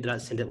 completely the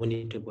last sentence we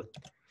need to put.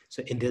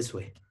 So in this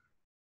way.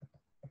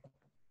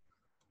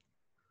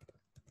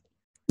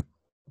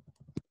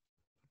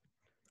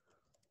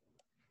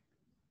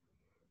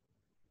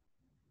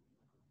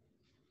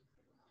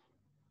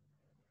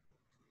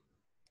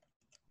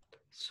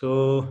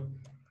 So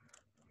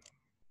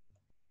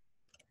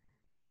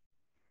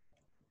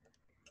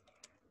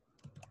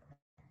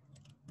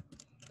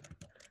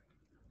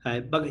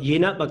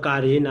Yina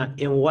Bakarina,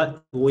 in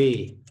what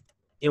way?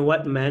 In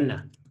what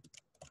manner?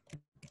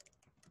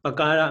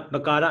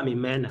 Bakara means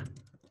manner.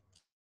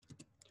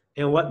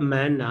 In what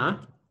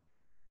manner?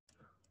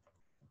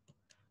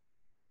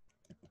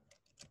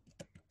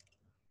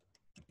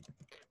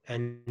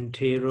 And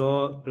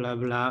Tiro blah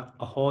blah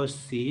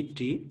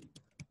Hositi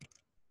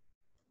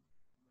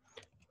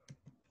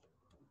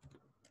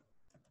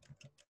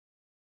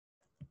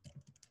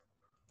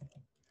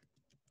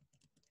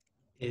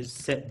is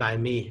said by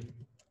me.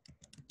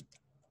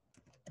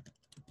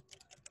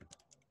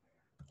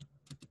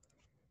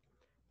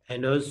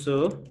 And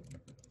also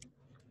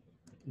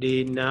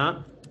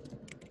Dina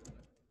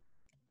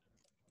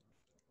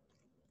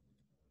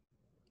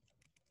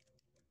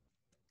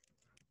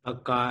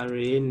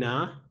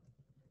Bakarina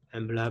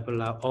and blah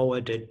blah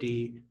over the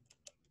D.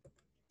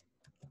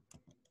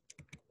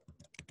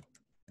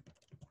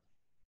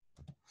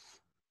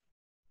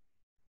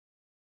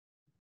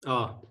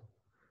 Oh,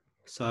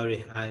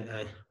 sorry,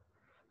 I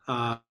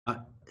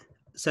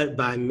said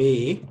by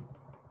me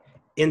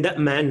in that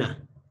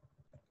manner.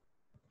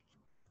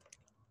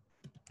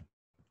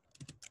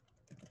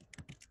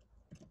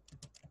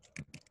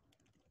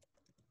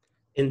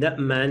 In that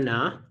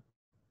manner,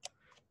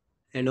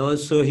 and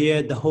also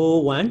here the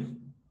whole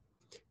one.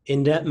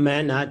 In that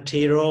manner,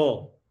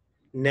 Tiro,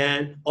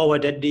 Nan, over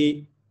the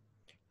D.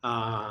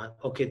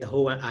 Okay, the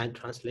whole one I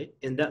translate.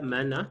 In that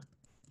manner,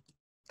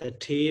 the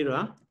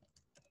Tira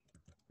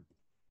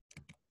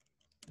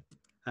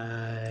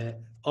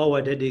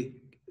over the D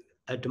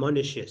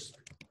admonishes.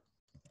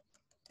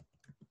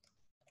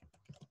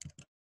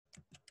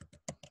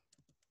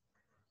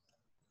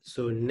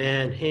 So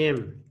Nan,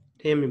 him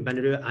in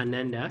Bandu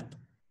Ananda.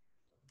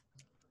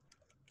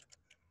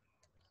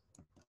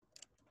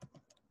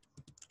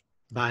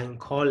 By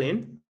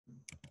calling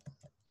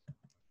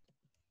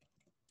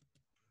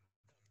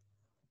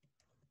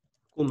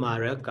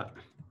Kumaraka.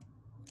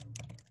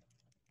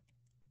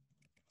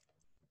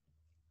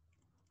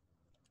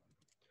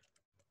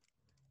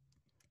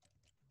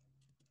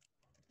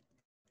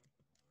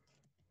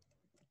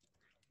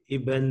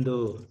 Even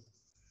though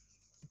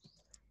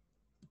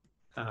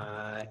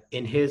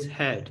in his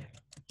head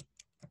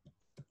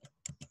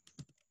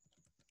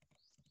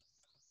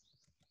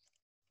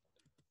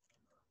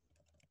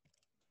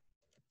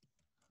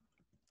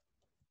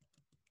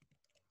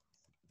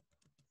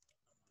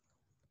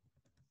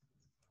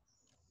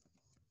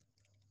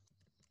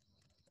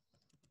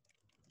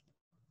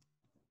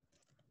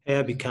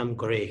hair become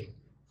gray.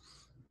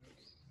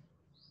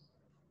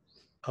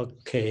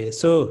 Okay,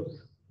 so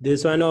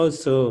this one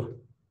also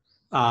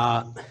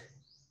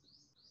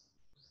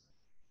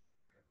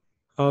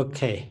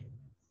okay,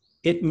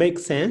 it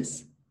makes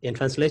sense in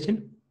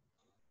translation.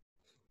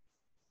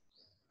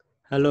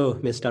 Hello,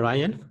 Mr.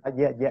 Ryan.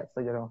 Yeah,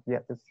 Sayadaw. Yeah,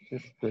 it's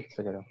good,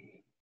 Sayadaw.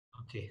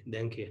 Okay,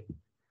 thank you.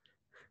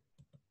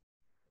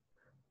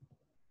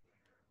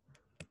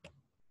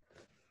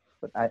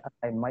 But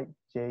I might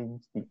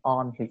change the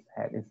on his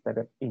head instead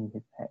of in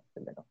his head,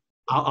 Sayadaw.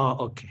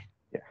 Oh, okay.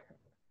 Yeah.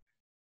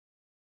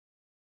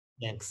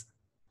 Thanks.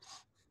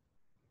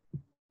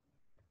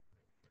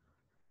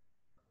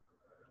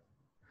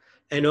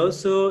 And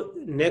also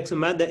next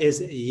matter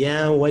is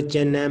Yan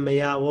Wachana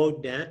Maya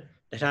Wodan.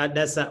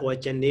 That's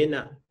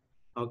Wachanina.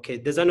 Okay,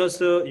 this one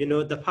also, you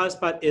know, the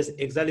first part is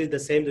exactly the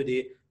same to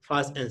the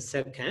first and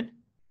second.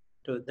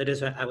 So that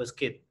is why I was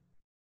skipped.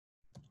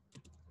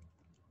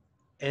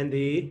 And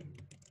the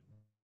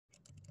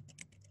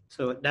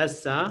so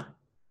that's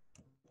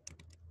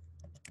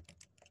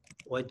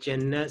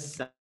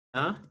Wachanasa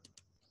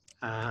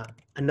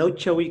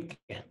Anocha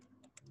weekend.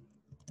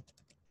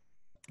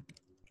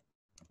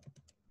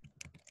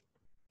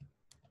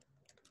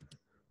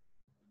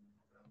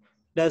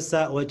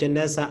 Lasa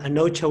Wajanasa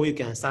Anocha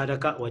weekend,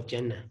 Sadaka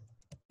Wajana.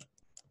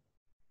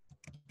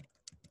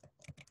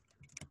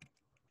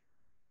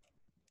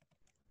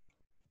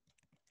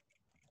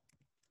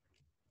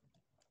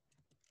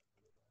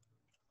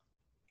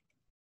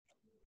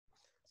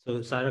 So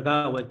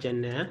Sadaka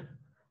Wajana,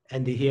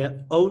 and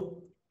here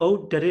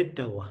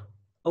Odaritawa,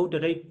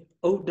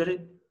 Odaritawa.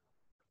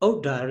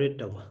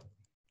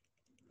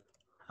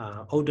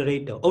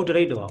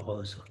 Odaritawa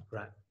also,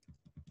 right?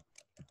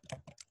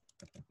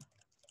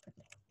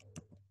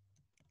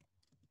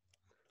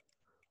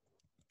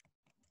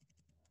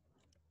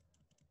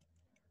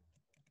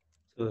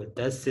 So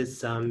that's it,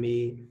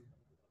 Sami.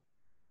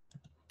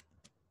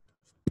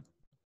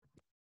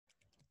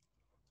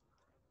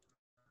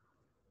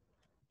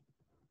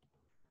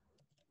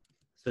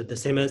 So the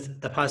same as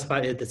the past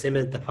part is the same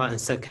as the part in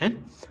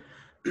second.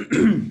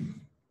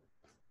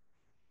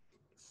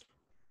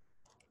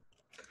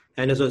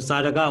 And also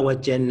Sadaka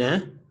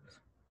Wajana,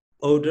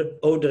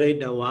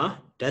 Odaritawa,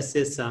 that's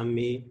it,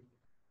 Sami.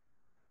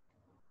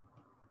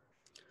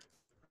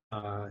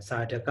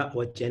 Sadaka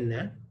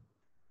Wajana.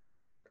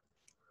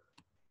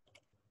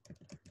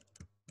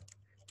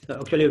 So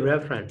actually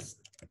reference.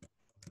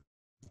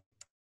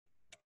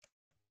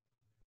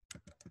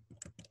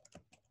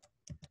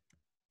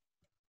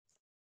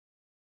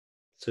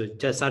 So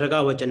just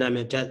Sadaka Wajana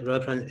means just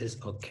reference is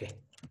okay.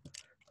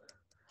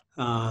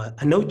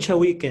 Anocha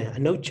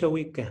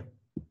weekend.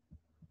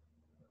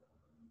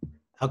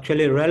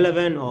 Actually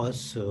relevant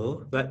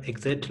also, but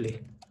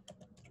exactly.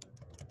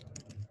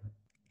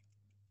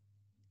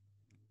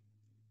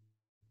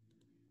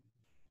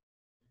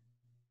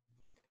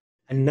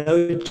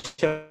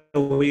 Anocha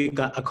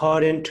weekend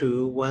according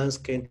to one's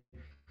skin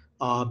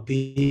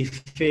be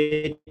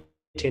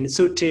fitting,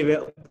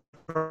 suitable,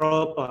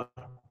 proper.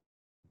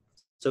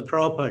 So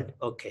proper,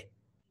 okay.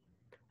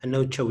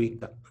 Anocha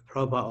weekend,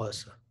 proper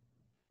also.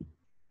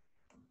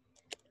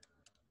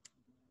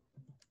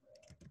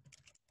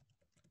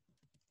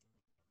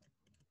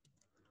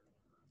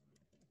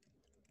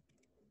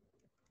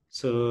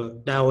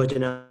 So now we're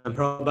gonna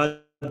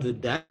probably do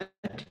that.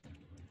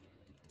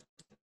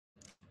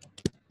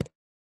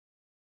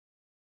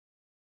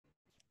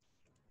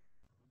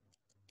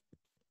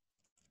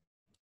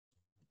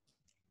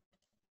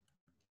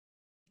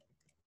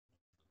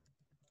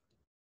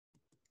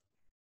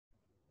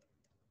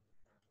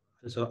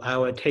 So I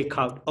will take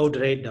out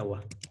Odarita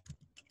one.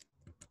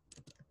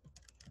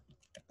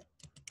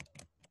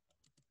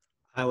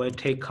 I will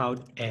take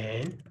out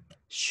and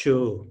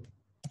show.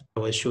 I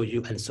will show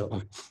you and so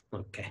on.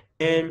 Okay.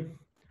 And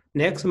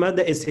next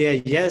mother is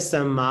here. Yes,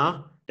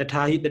 ma. The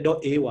tahi the do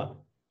ewa.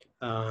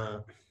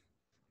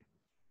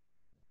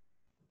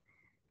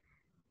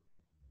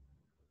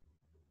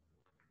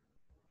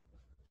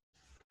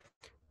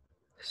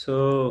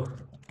 So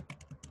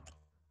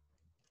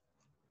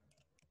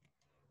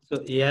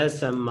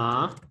yes,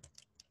 ma.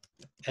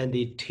 And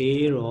the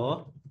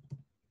tero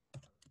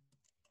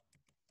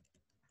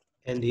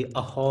and the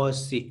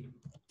ahosi.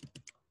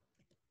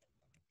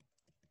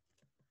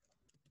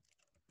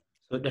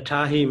 So the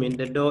tahi means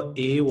the do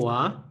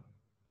ewa.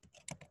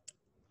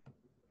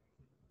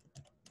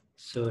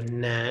 So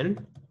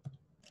nan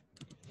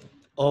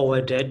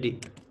over daddy.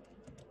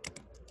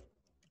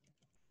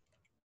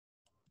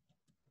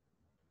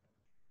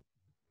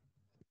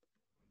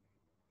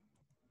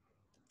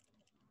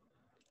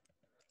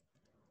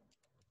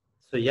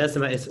 So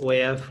yasma is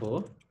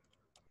wherefore.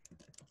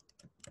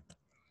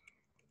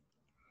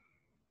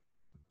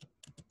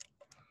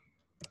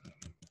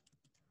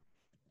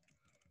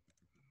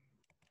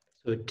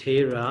 So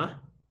Tera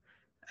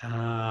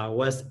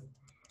was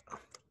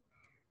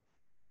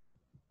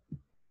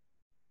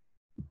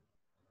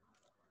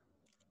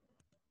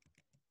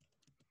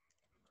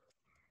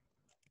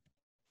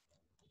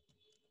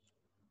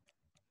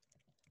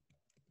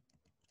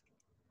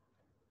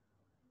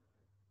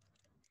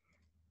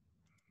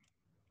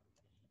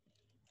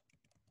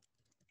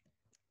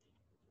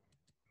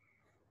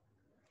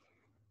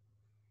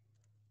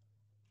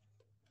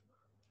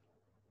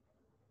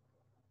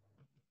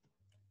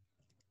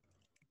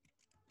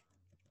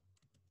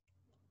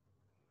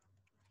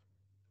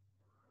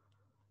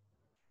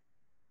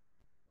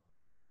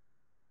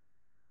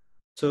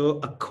so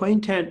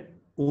acquainted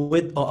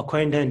with or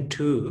acquainted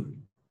to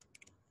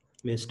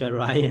Mr.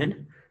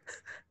 Ryan.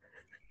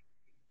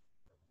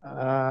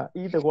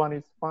 Either one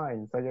is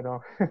fine, Sayadaw.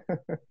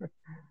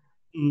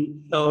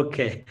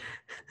 Okay.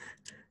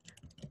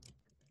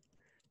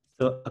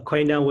 So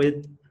acquainted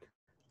with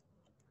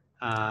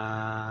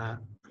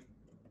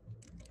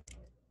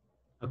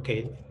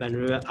okay,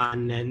 Banura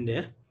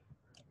Anand.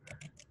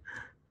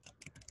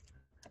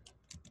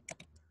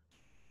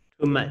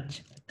 Too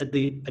much at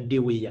the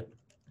Adiwiya.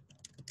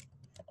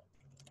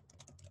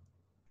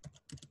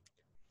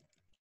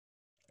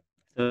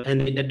 So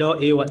and the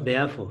door is what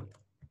therefore.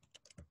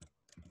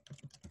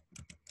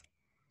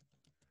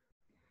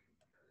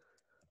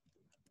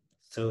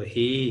 So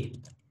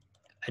he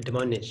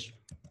admonished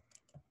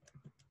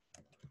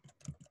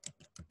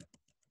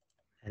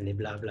and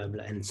blah blah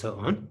blah and so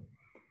on.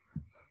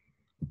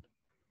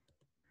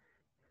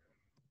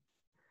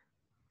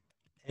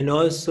 And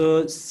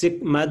also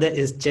sick mother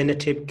is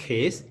genitive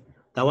case.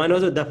 The one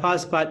also, the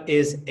first part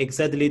is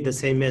exactly the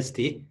same as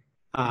the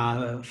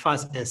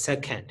first and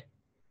second.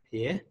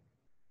 Yeah.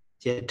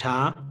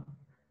 Yata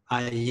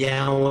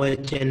ayawa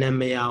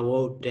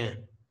chenameyawo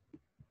den.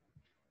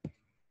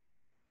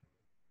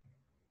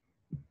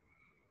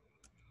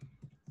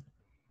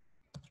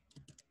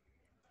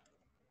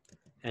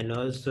 And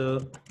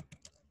also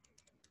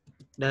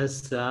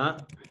that's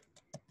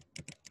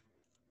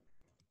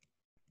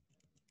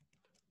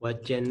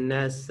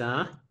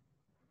Vajanasa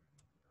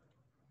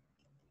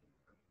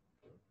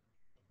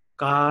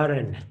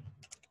Karan.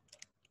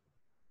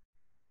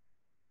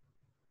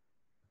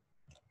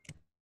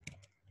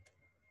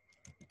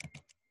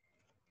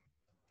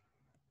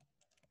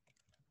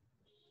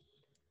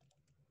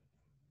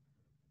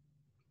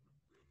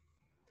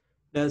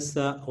 That's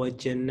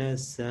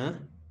Vajanasa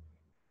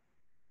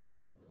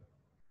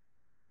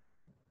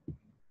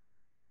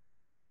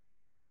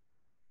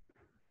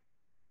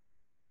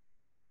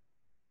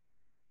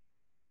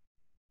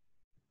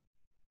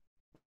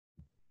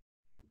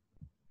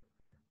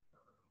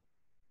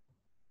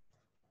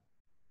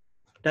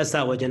That's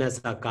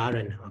Vajanasa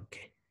Karan.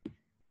 Okay.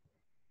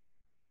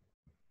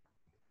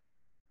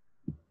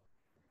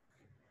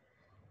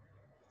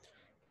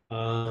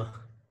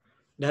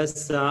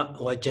 That's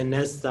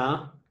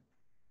Vajanasa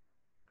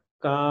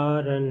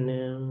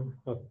Karan.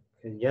 Okay.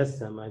 Yes,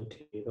 Samantha.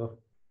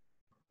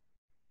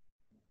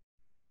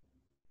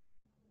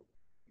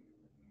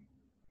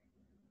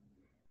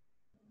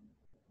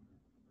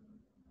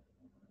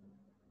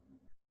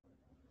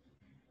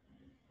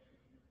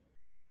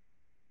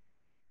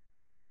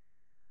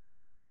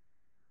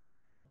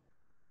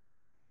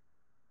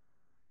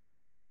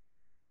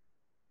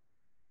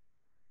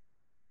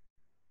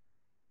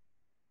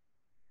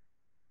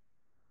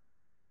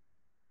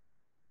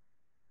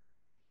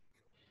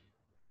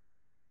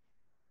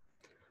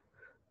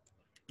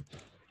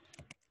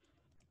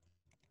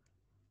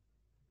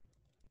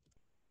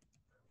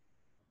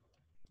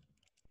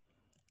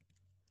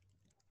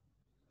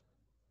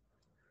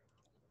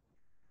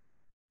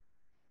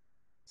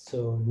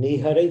 So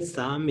Nihare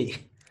Sami.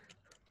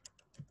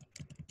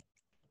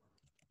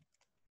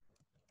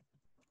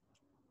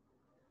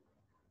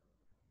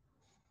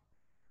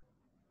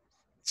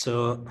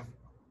 So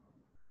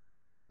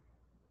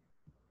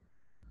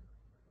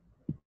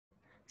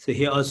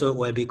here also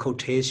will be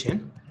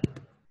quotation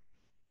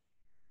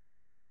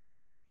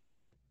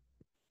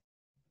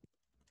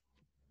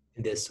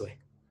in this way.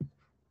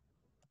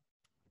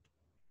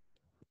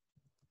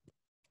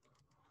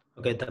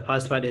 Okay, the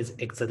first part is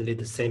exactly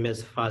the same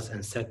as first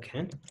and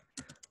second.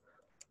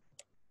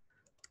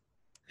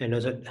 And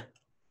also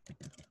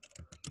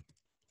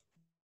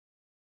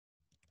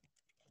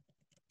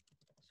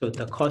so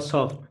the cause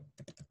of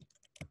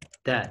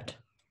that.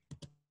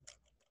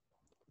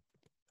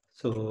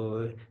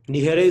 So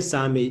Nihare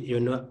Sami,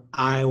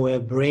 I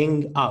will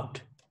bring out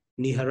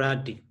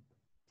Niharati.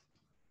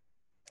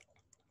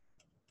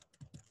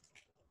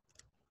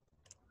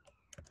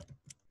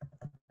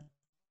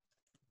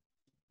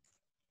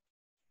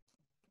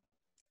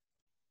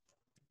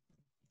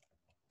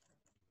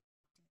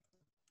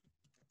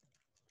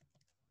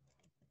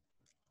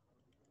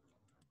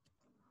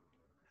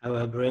 I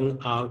will bring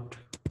out.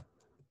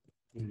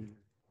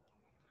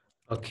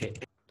 Okay.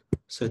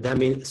 So that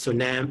means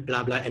Sunam,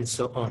 blah, blah, and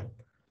so on.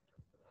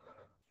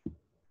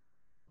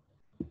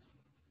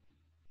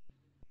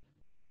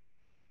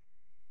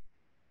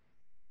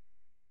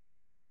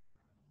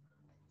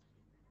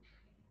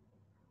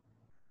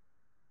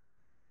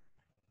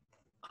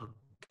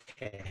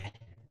 Okay.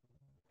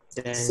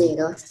 Then,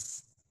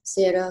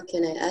 Sarah,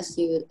 can I ask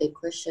you a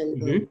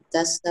question on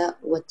Tassa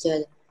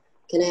Vacha?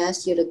 Can I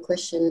ask you the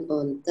question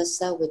on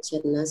Tassa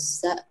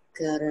Vachanasa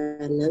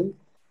Karanam?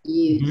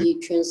 You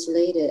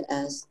translate it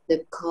as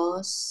the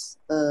cause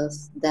of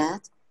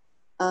that.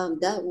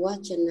 That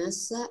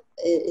Vachanasa,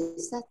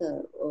 is that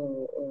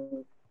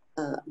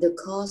the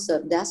cause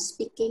of that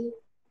speaking?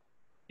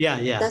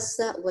 Yeah.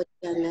 Tassa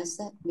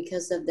Vachanasa,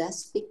 because of that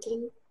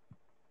speaking?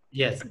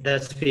 Yes,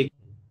 that's speaking.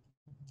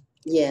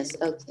 Yes,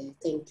 okay,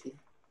 thank you.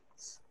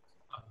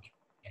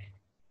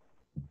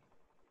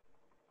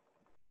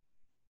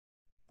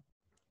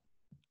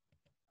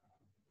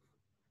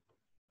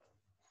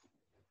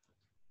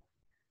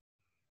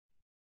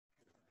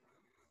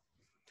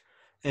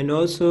 And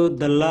also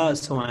the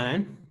last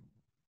one.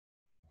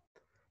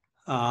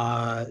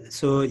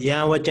 So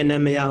yeah,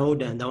 Vachanam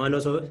Yahudan, the one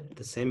also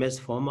the same as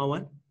former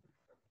one.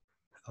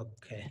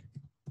 Okay.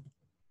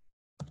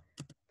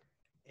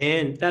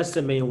 And that's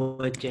the main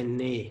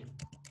Vachane.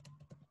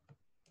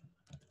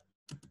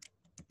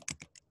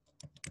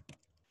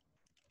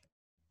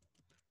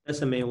 That's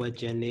the main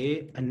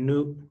Vachane.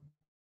 Anu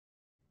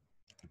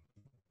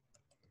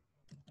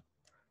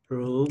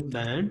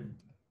Ruban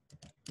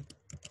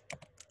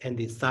and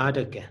the third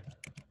again.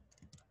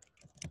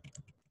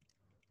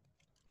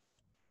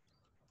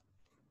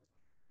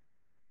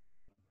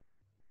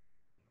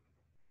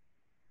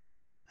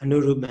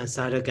 Anuruban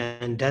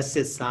Sadaka, and that's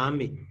the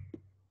Sami.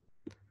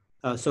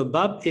 So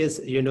bab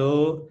is,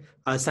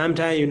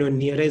 sometimes,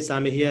 nearest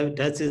sami here,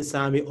 that's it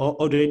sami, or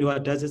ordinary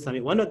that's it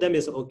sami. One of them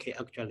is okay,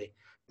 actually.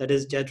 That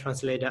is just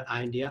translated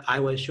idea. I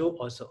will show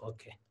also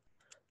okay.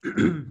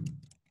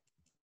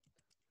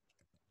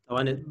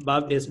 One is,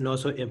 bab is not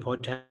so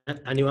important.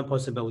 Anyone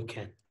possible we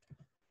can.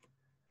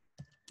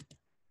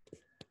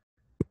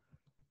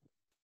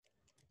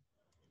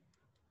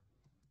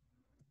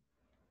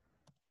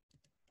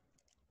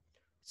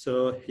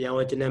 So yang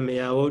wajana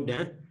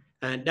meyawoda,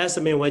 and that's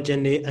the main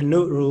wajane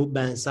anuru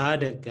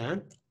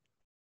bansadagan.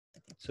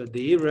 So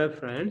the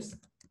reference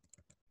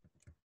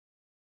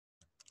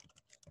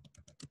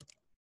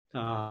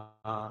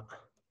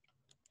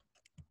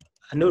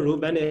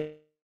anuruban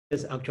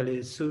is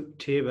actually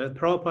suitable,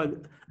 proper.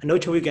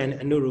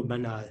 Anochawigan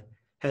anuruban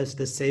has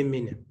the same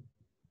meaning.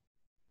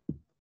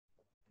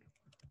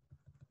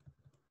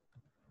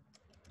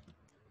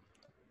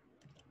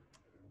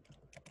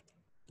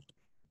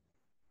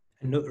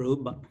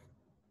 Anuruba,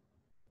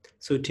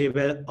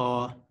 suitable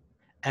or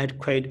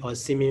adequate or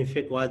seeming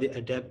fit while the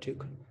adaptive.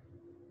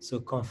 So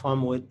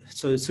conform with,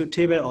 so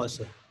suitable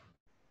also.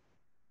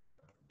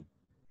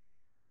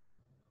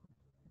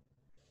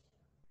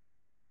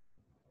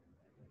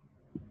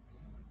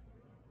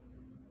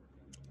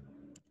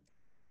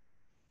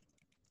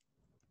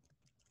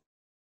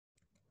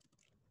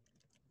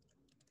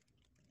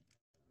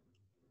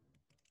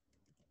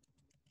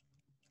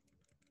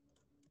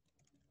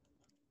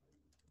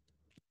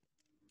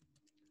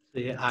 So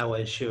here I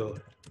will show.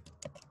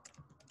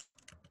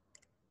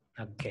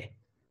 Okay.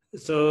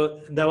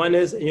 So the one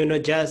is,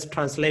 just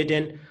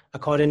translating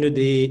according to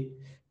the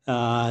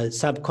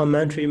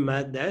sub-commentary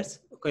methods.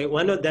 Okay,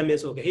 one of them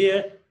is okay.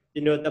 Here,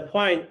 the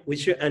point we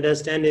should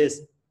understand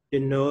is,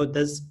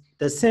 the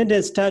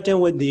sentence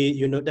starting with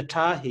the, the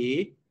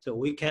tahi, so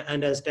we can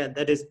understand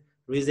that is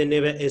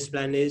reasonable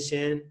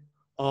explanation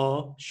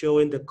or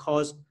showing the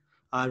cause,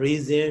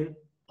 reason,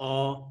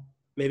 or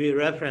maybe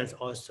reference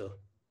also.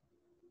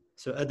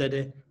 So other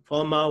the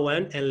former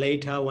one and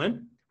later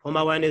one.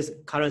 Former one is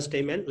current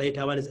statement,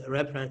 later one is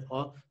reference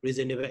or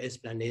reasonable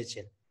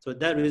explanation. So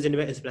that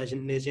reasonable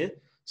explanation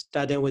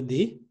starting with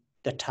the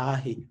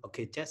tahi.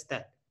 Okay, just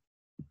that.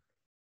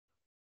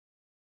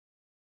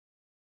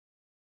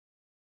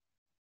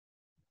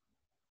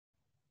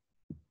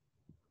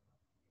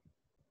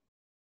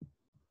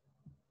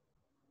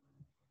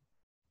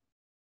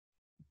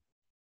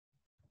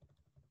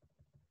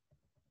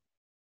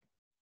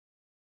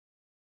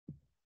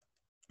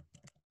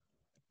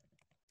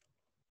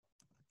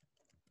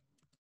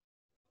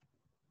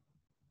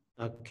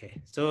 Okay,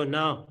 so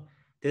now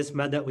this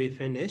method we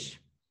finish.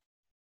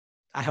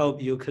 I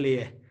hope you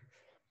clear.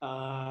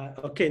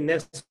 Okay,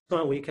 next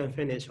one we can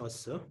finish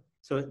also.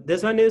 So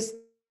this one is,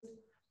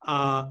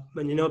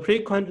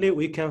 frequently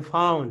we can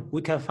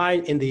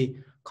find in the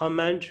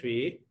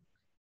commentary.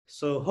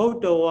 So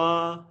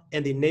Hodawa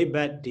and the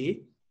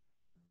Nebati.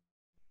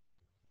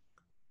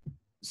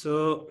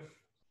 So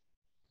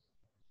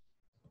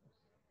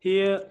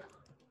here,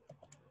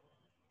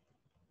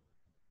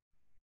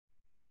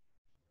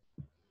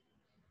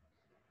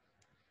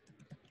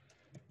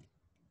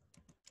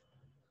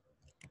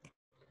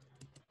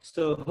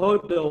 so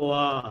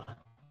Hodawa,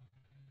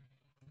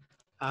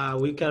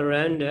 we can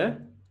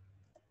render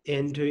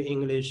into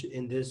English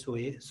in this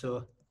way.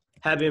 So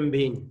having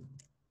been.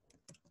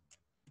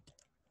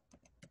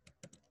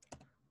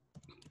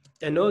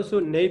 And also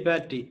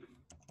Nebati.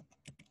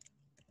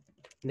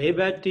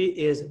 Nebati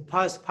is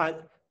past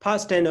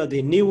tense of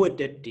the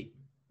Niwadati.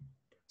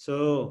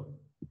 So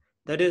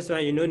that is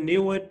why,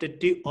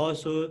 Niwadati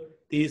also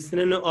the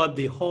synonym of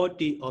the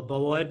Hoti or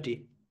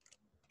Bhavati.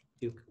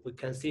 We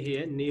can see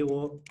here,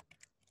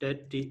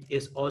 Niwadati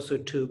is also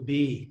to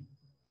be.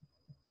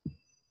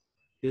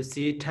 You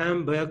see,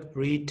 turn back,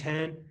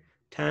 return,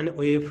 turn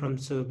away from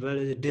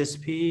surveillance,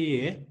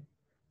 disappear,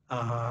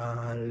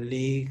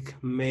 leak,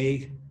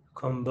 make,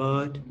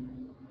 convert,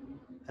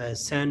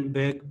 send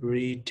back,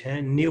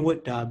 return,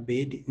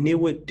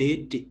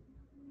 Niwadati.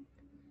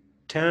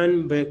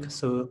 Turn back,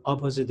 so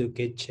opposite to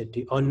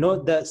Gechati, or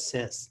not that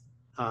sense.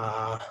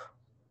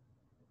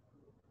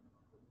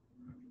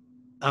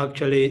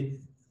 Actually,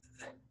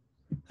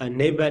 a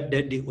neighbor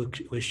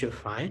that we should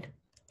find.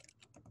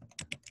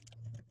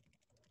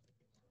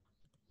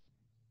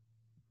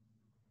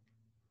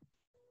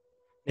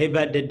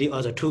 Neighbor that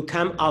also to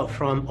come out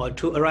from or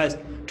to arise,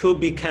 to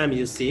become,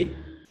 you see,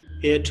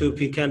 here to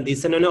become the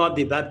synonym of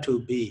the verb to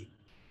be.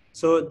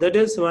 So that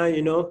is why,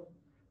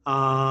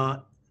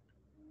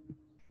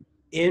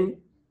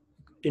 in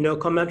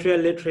commentary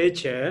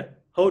literature,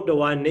 hold the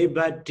one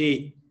neighbor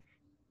did.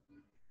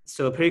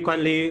 So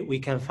frequently we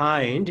can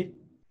find.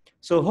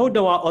 So hold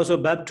the one also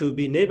verb to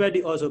be, neighbor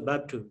did also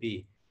verb to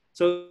be.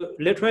 So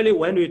literally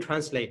when we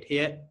translate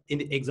here in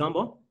the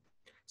example,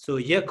 so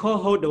yeko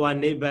hold the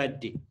one neighbor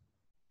did.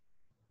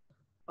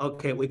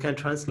 Okay, we can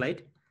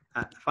translate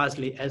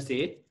firstly as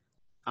a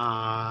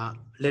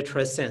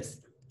literal sense.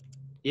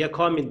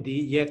 Yeko means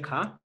the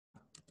yeka,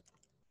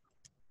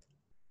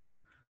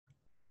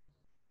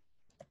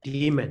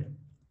 demon.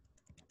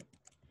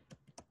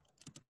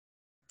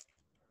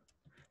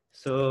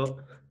 So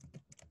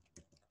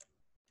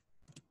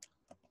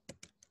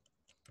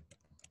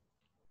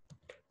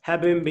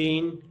having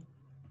been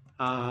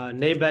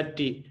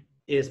negative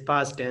is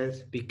past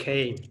tense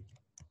became.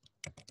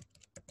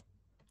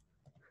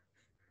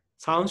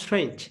 Sounds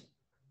strange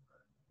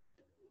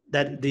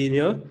that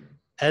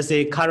as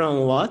a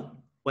current word,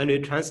 when we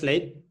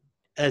translate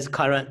as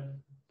current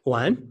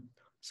one,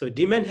 so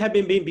demand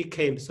having been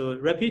became, so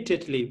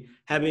repeatedly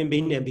having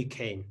been and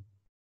became.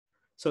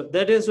 So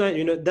that is why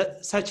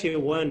that such a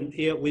one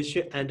here we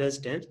should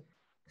understand.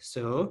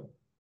 So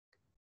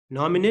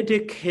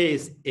nominative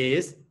case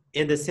is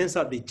in the sense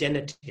of the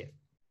genitive.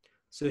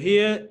 So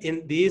here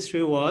in these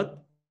three words,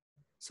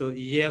 so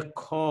ye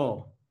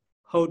call,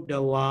 hold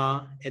the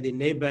word, and the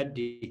neighbor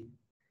did.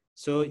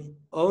 So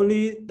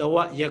only the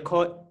word ye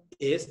call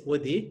is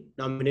with the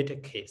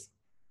nominative case.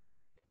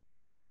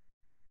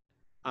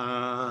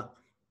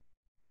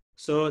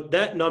 So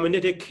that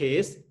nominative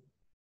case,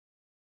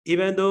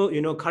 even though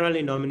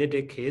currently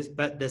nominative case,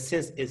 but the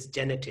sense is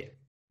genitive,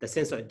 the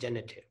sense of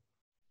genitive.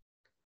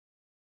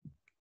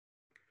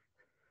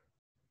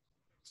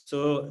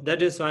 So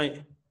that is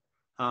why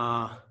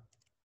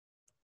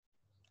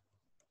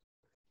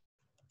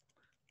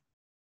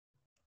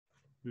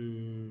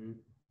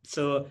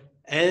so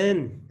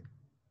and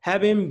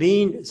having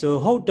been, so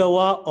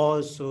Hodawa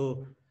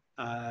also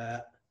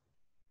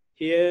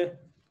here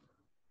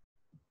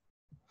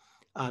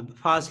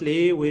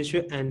firstly we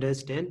should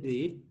understand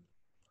the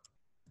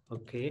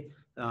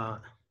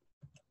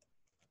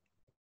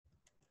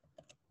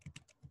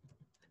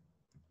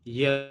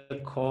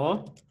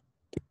Yako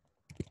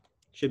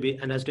should be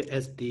understood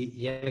as the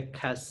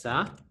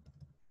Yakasa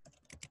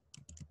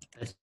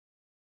as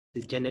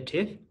the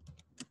genitive,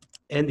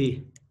 and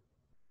the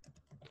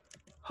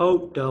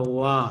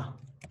Hodawa.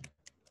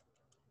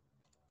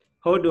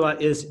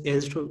 Hodawa is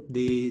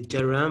the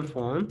gerund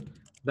form,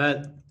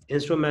 but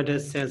instrumental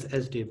sense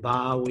as the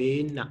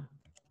Bawina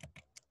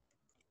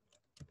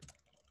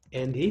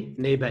and the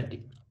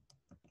Nebadi.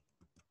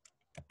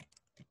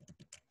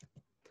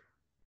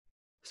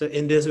 So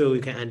in this way we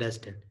can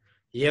understand.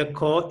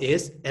 Yako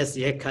is as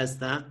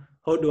Yakasa,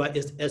 Hodawa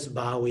is as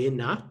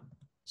Bawina.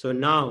 So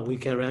now we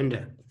can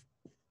render.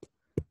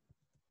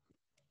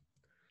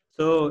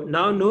 So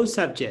now no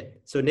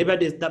subject. So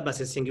Nebadi is that was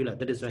a singular.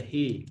 That is why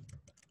he.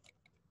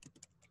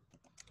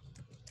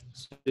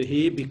 So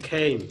he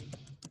became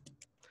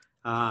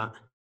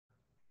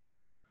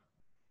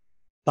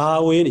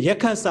Bawin,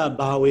 Yakasa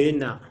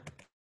Bawina.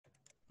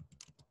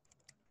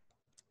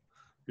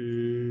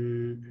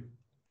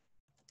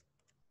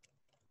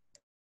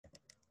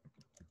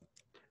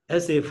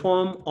 As a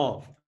form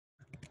of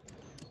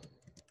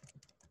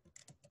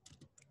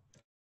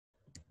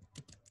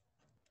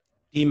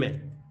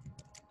demon.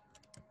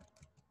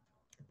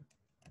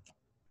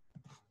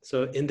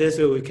 So in this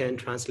way we can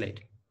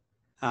translate.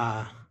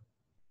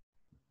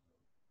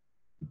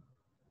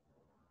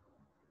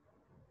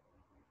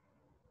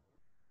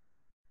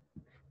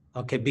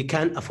 Okay,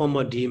 become a form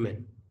of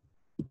demon.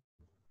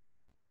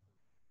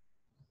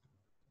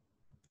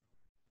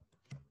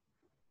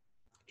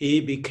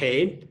 He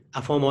became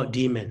a form of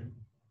demon.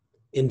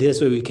 In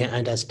this way we can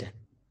understand.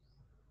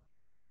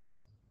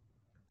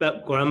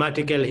 But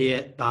grammatical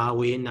here,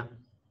 Bawina.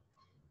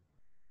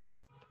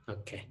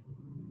 Okay.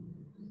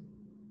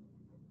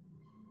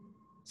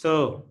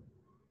 So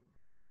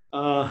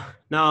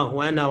now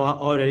 1 hour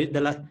already.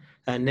 The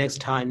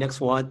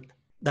next word,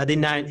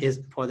 39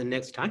 is for the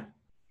next time.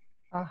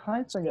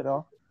 Hi,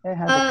 Sayadaw. I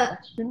have a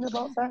question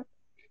about that.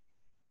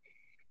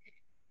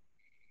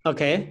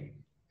 Okay.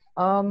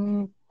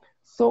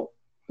 So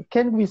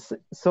can we?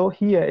 So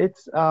here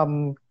it's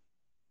the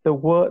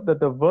word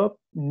the verb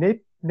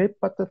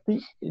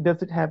nepatati.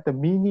 Does it have the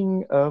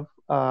meaning of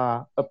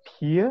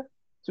appear,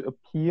 to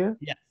appear?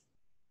 Yes.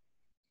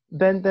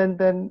 Then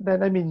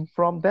I mean,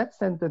 from that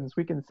sentence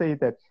we can say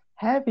that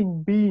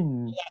having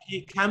been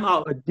he came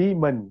out a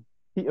demon,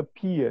 he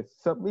appears.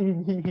 So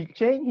he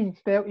changed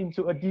himself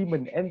into a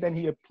demon and then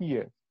he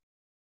appears.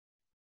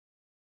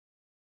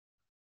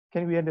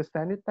 Can we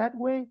understand it that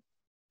way?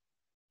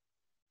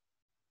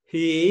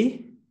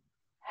 He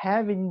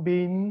having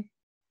been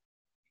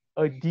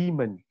a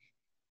demon,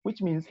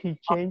 which means he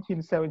changed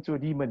himself into a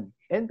demon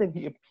and then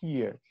he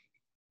appeared.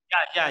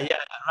 Yeah.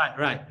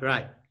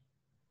 Right.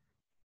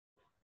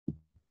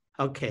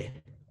 Okay.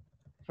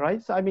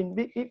 Right. So I mean,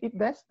 if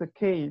that's the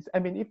case, I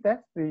mean, if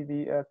that's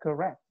the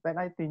correct, then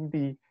I think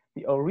the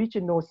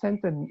original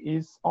sentence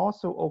is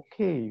also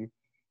okay.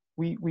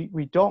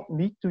 We don't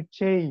need to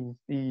change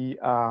the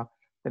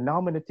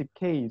nominative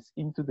case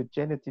into the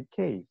genitive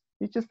case.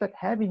 It's just that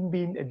having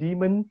been a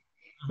demon,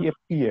 he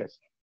appears.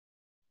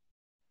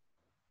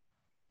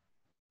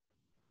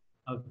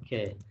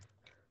 Okay.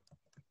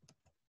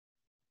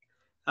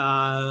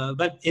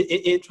 But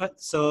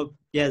so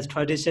yes,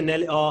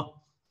 traditionally or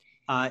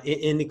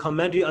in the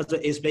commentary also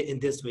explained in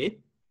this way.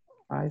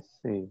 I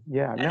see.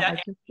 Yeah. Right.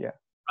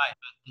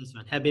 This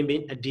one having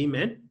been a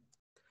demon.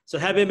 So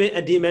having been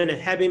a demon and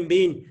having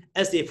been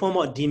as a form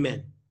of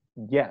demon.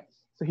 Yes.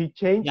 So he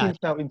changed Yeah.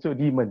 himself into a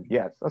demon,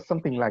 yes, or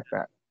something like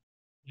that.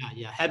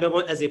 Yeah.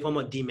 Habimon as a form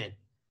of demon.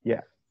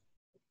 Yeah.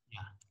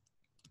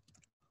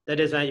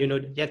 That is why,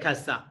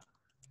 Yakasa,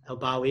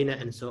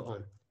 Bawina, and so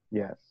on.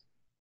 Yes.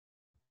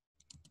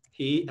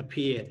 He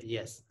appeared,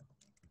 yes.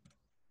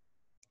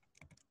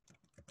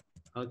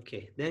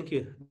 Okay, thank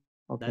you.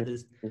 Okay. That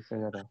is.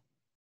 Sayadaw.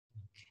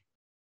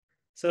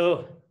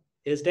 So,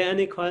 is there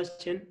any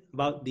question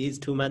about these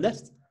two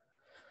methods?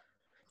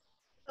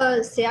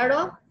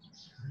 Sayadaw,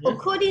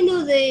 according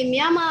to the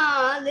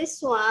Myanmar,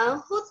 this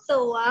one,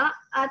 Hutowa,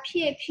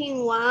 appear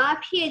Pingwa,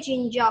 appear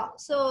Jinjiao.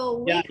 So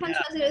we can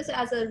translate this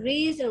as a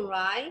reason,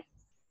 right?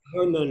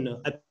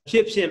 No.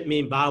 Appear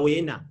mean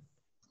Bawina.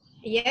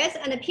 Yes,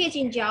 and appear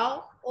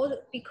Jinjiao, or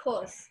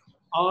because.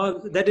 Or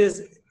that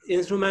is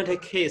instrumental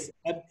case.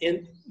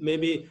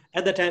 Maybe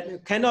at the time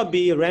cannot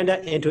be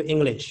rendered into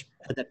English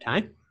at the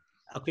time.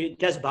 Okay,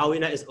 just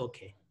Bawina is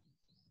okay.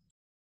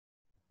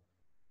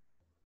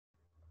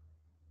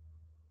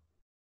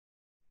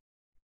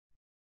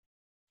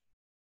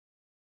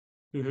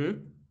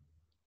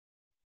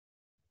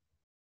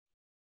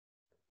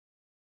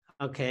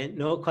 Okay,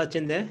 no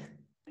question there.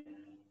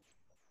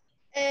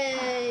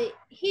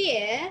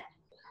 Here.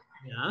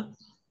 Yeah.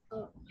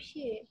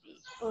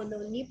 Oh no,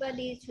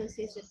 nobody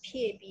translates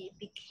PAB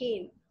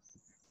became.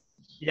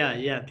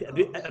 Yeah.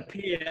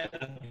 Appear.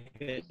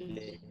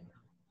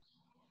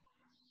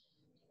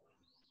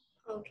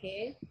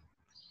 Okay.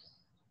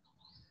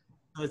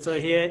 So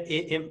here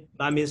in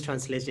Burmese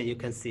translation, you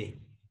can see.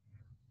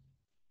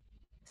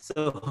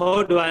 So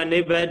how do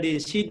anybody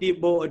shidi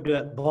bo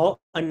bo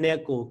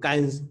aneko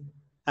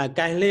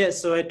kindly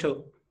so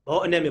to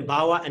bo anemi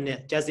bawa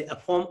and just a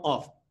form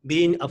of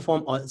being a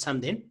form of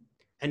something.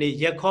 And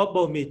yako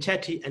bo mi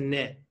chati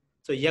and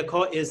so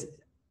yako is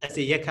as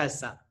a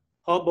yakasa.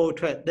 How about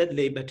that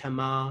lay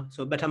batama?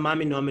 So batama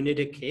mi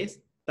nominated case,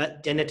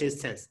 but genetic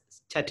sense,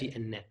 chati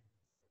and ne.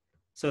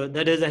 So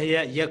that is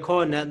here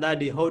yako na that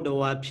the hold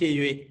over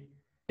pye.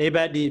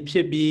 Nobody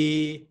should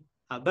be,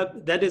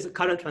 but that is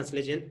current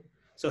translation.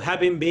 So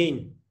having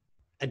been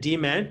a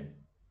demon,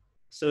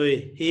 so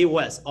he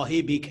was or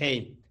he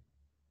became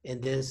in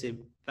this a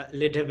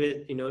little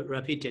bit,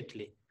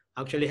 repeatedly.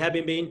 Actually,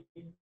 having been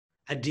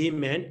a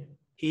demon,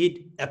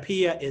 he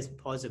appear is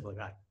possible,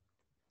 right?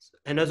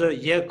 And also,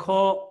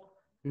 yeko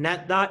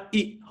nata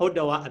I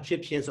hodawa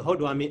absorption. So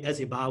hodawa mean as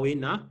a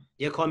bawina,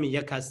 yeko me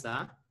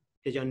yakasa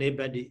is your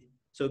neighbor.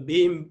 So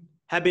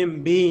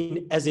having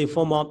been as a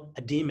form of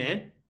a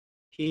demon,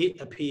 he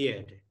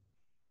appeared.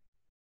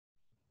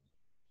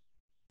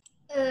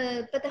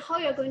 But how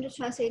you're going to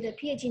translate the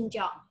Pie Jin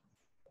Jiao?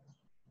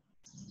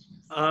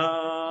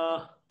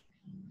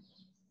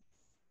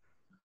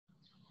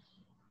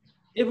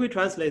 If we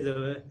translate the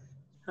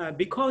word,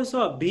 because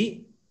of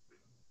be,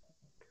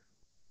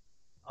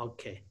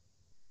 okay.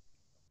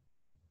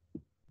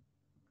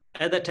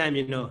 At that time,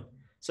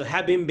 so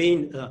having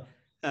been,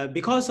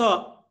 because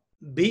of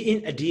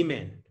being a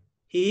demon,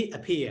 he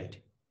appeared.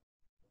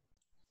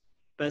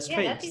 But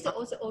strange. Yeah, that is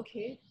also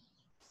okay.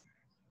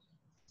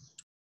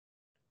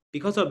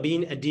 Because of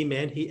being a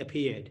demon, he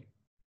appeared.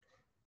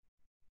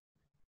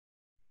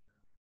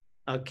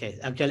 Okay,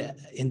 actually,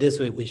 in this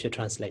way, we should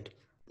translate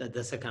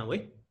the second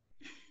way.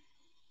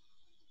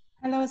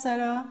 Hello,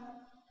 Sarah.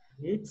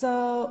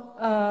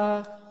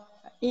 So,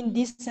 in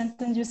this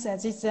sentence, you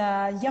said it's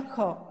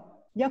yako.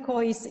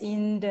 Yako is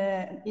in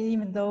the,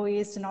 even though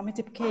it's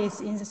normative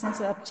case in the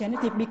sense of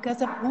genitive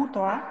because of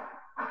Hutwa.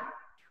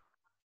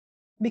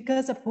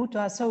 Because of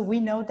Hutwa, so we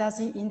know that's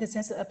in the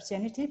sense of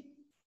genitive.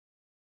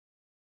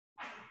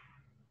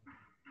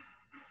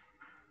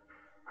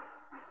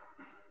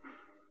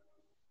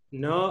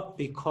 No,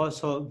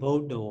 because of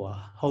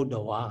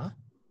Hodawa.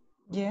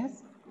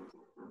 Yes.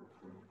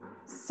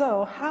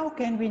 So how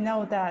can we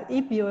know that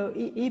if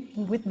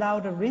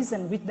without a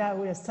reason, without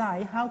a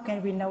sign, how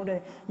can we know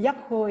the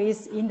Yakho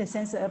is in the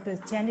sense of the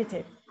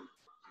genitive?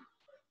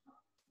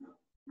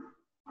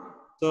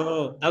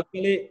 So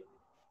actually,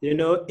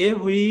 if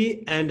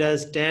we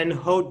understand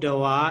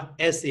Hodawa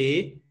as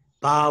a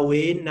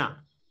Bawena,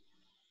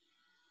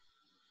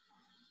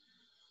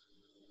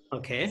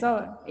 okay.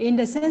 So in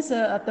the sense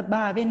of the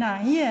Bhavina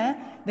here,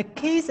 the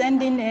case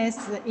ending is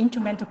the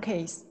instrumental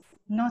case,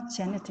 not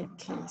genitive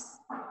case.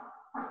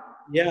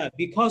 Yeah,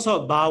 because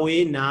of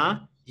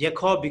Bawena,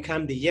 Yakho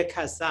become the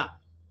Yakasa.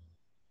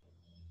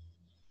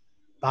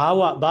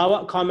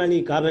 Bawa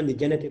commonly govern the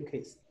genitive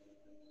case.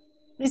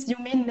 This you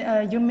mean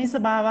the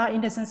Bhava in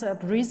the sense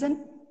of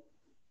reason?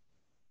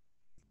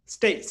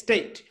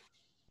 State.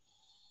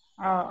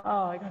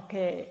 Oh,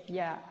 okay,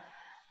 yeah.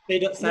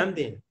 State of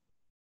something.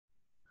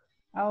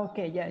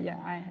 Okay, yeah,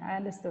 I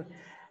understood.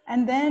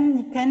 And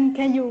then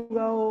can you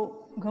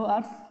go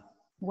up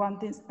one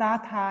thing?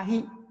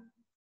 Tatahi.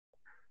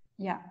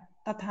 Yeah,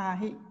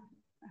 tatahi.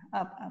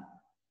 Up.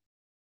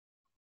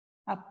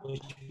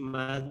 Which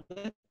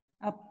mother?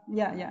 Up.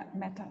 Yeah,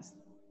 matters.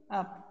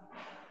 Up.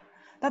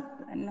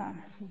 Tatahi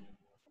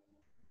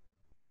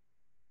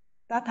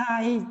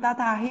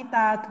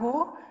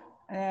tatho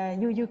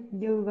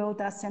You wrote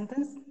that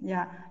sentence.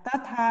 Yeah.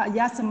 Tata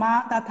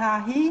yasma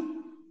tatahi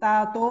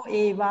tato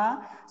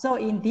eva. So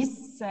in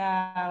this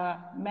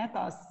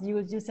methods,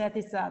 you said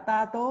it's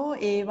tato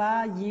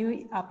eva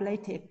you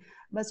ablative.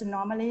 But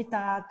normally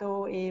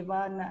tato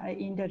eva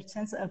in the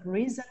sense of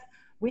reason,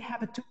 we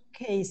have two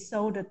cases.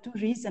 So the two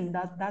reasons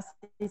that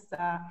is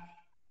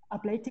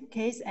ablative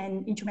case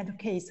and instrumental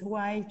case.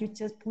 Why you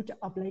just put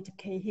ablative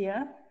case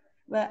here?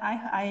 Well,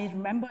 I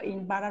remember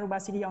in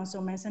Bhararubasidi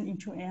also mentioned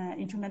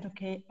instrumental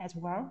case as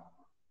well.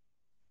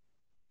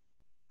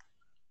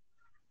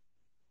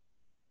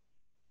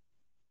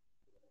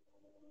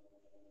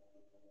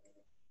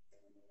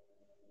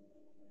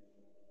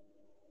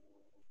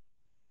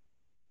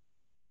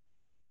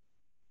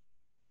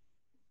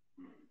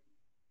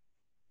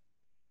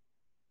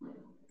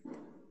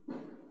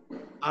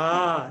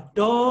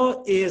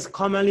 Do is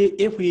commonly,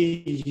 if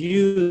we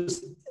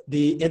use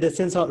in the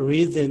sense of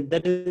reason,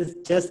 that is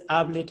just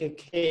ablative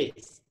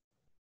case.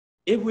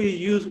 If we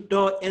use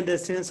do in the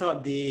sense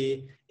of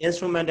the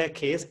instrumental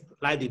case,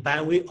 like the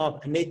bandwidth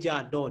of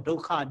anicca do,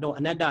 dukkha do,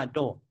 anatta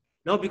do,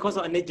 no, because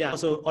of anicca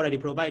also already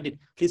provided.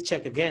 Please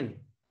check again.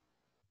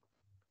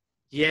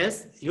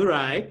 Yes, you're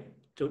right.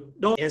 To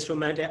do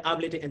instrumental,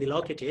 ablative, and the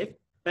locative,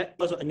 but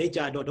also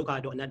anicca do,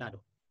 dukkha do, anatta do.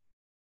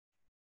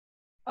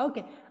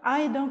 Okay,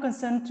 I don't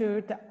concern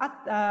to the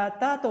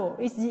tato.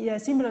 It's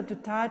similar to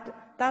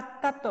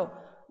tato,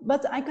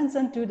 but I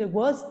concern to the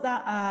words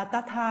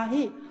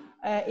tatahi.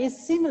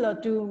 It's similar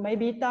to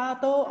maybe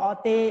tato or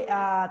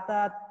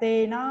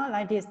tena,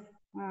 like this,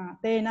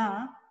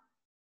 tena.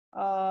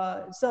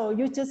 So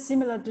you just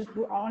similar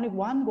to only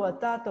one word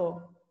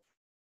tato.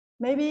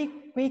 Maybe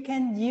we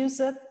can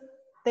use it.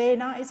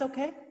 Tena is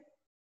okay.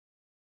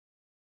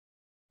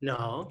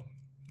 No,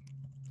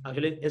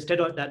 actually,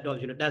 instead of that,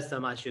 that's the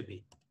much should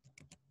be.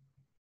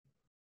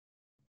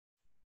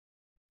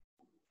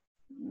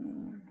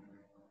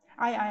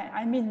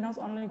 I mean, not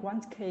only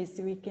one case,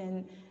 we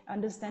can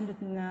understand it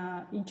in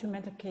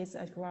instrumental case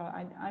as well.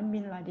 I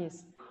mean like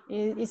this.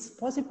 It's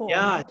possible.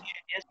 Yeah,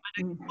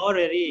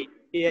 already.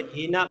 Here,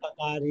 hina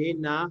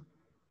bakarina,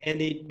 and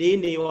the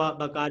diniwa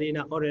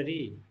bakarina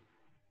already.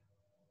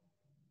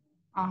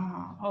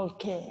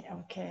 Okay,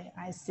 okay,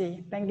 I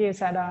see. Thank you,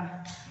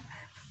 Sayadaw.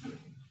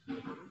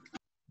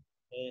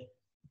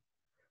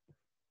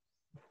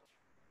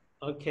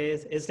 Okay,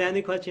 is there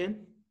any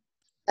question?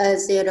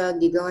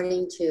 Sayadaw,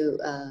 regarding to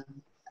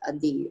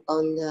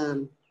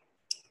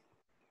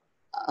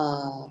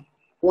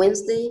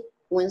Wednesday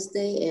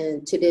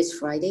and today's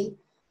Friday.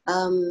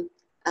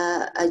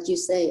 As you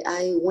say,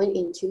 I went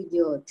into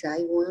your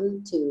drive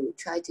one to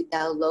try to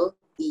download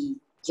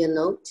your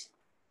note,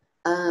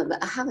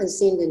 but I haven't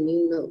seen the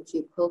new note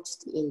you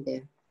posted in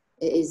there.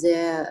 Is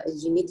there,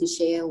 you need to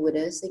share with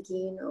us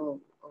again, or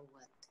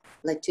what?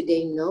 Like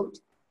today note,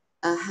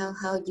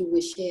 how you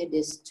will share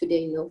this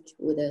today note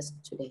with us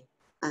today?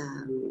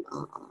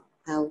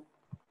 How?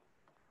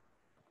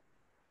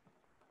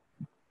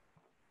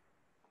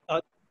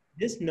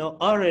 This note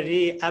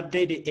already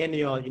updated in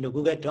your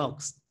Google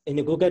Docs, in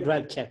the Google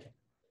Drive chat.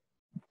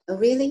 Oh,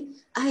 really?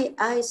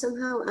 I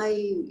somehow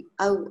I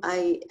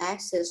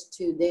access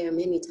to there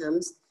many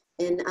times,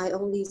 and I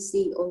only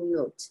see all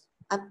notes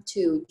up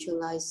to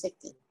July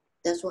 2nd.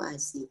 That's what I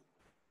see.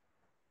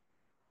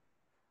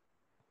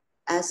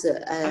 As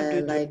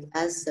July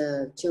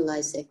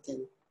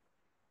 2nd.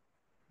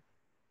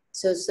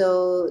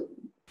 So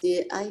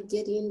did I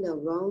get in the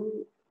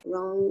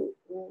wrong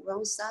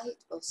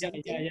site or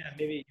something? Yeah.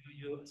 Maybe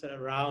you sort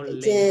of round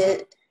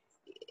link.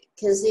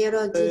 Can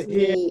Sayadaw give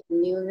me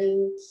new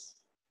link?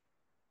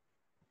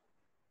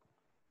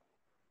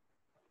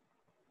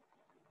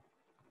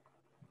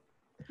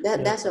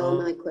 That's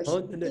all my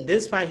question.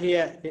 This one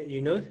here,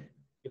 you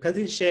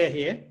can share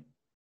here.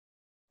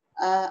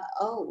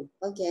 Oh,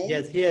 okay.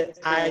 Yes, here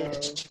I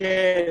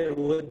share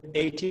with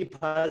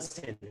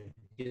 80%.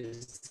 You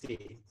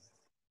see.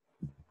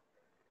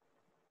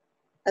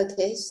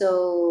 Okay,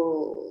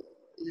 so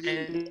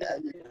here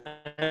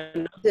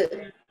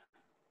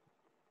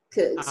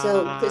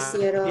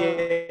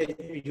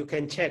you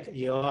can check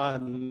your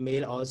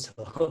mail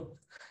also.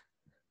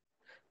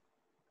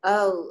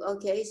 Oh,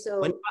 okay.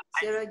 So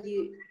Sarah,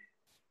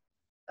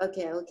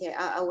 okay.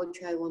 I will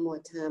try one more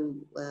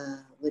time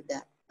with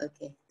that.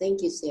 Okay,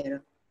 thank you,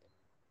 Sarah.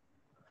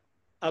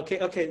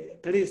 Okay.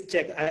 Please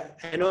check.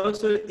 And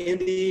also in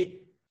the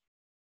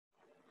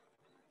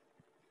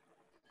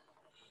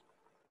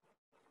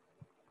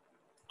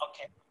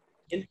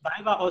in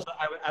Bible also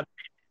I will update.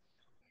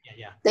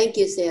 Yeah. Thank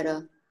you,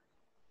 Sarah.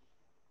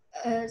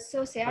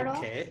 So Sayadaw.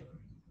 Okay.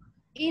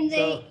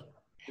 So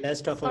let's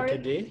stop for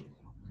today.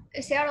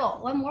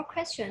 Sayadaw, one more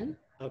question.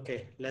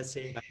 Okay, let's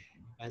see.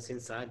 Once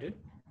inside.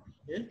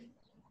 Yeah.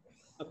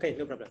 Okay,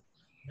 no problem.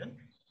 Yeah?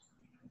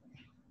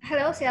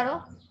 Hello,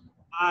 Sayadaw.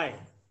 Hi.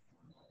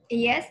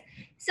 Yes.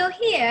 So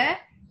here,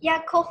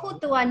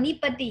 yakohutua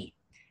nipati.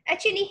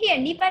 Actually, here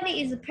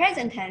nipati is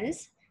present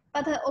tense,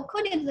 but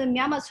according to the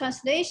Myanmar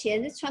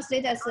translation, it's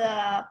translated as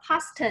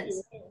past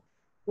tense.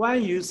 Why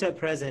you say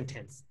present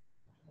tense?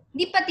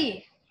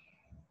 Nipati.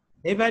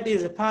 Nibat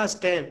is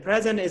past tense.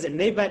 Present is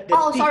nibat.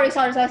 Oh, sorry.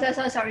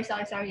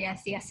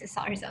 Yes.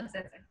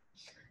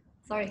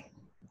 Sorry.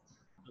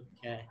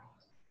 Okay.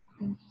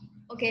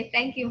 Okay,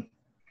 thank you.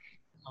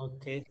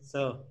 Okay,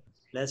 so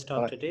let's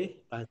talk today.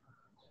 Bye.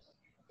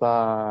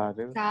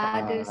 Sadhu,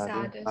 Sadhu, sadhu,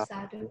 sadhu,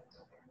 sadhu.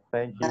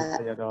 Thank you,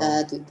 Sayadaw.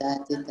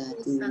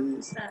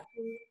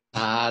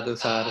 Sadhu.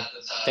 Sadhu.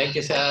 Thank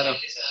you, Sayadaw.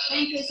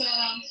 Thank you,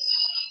 Sarah.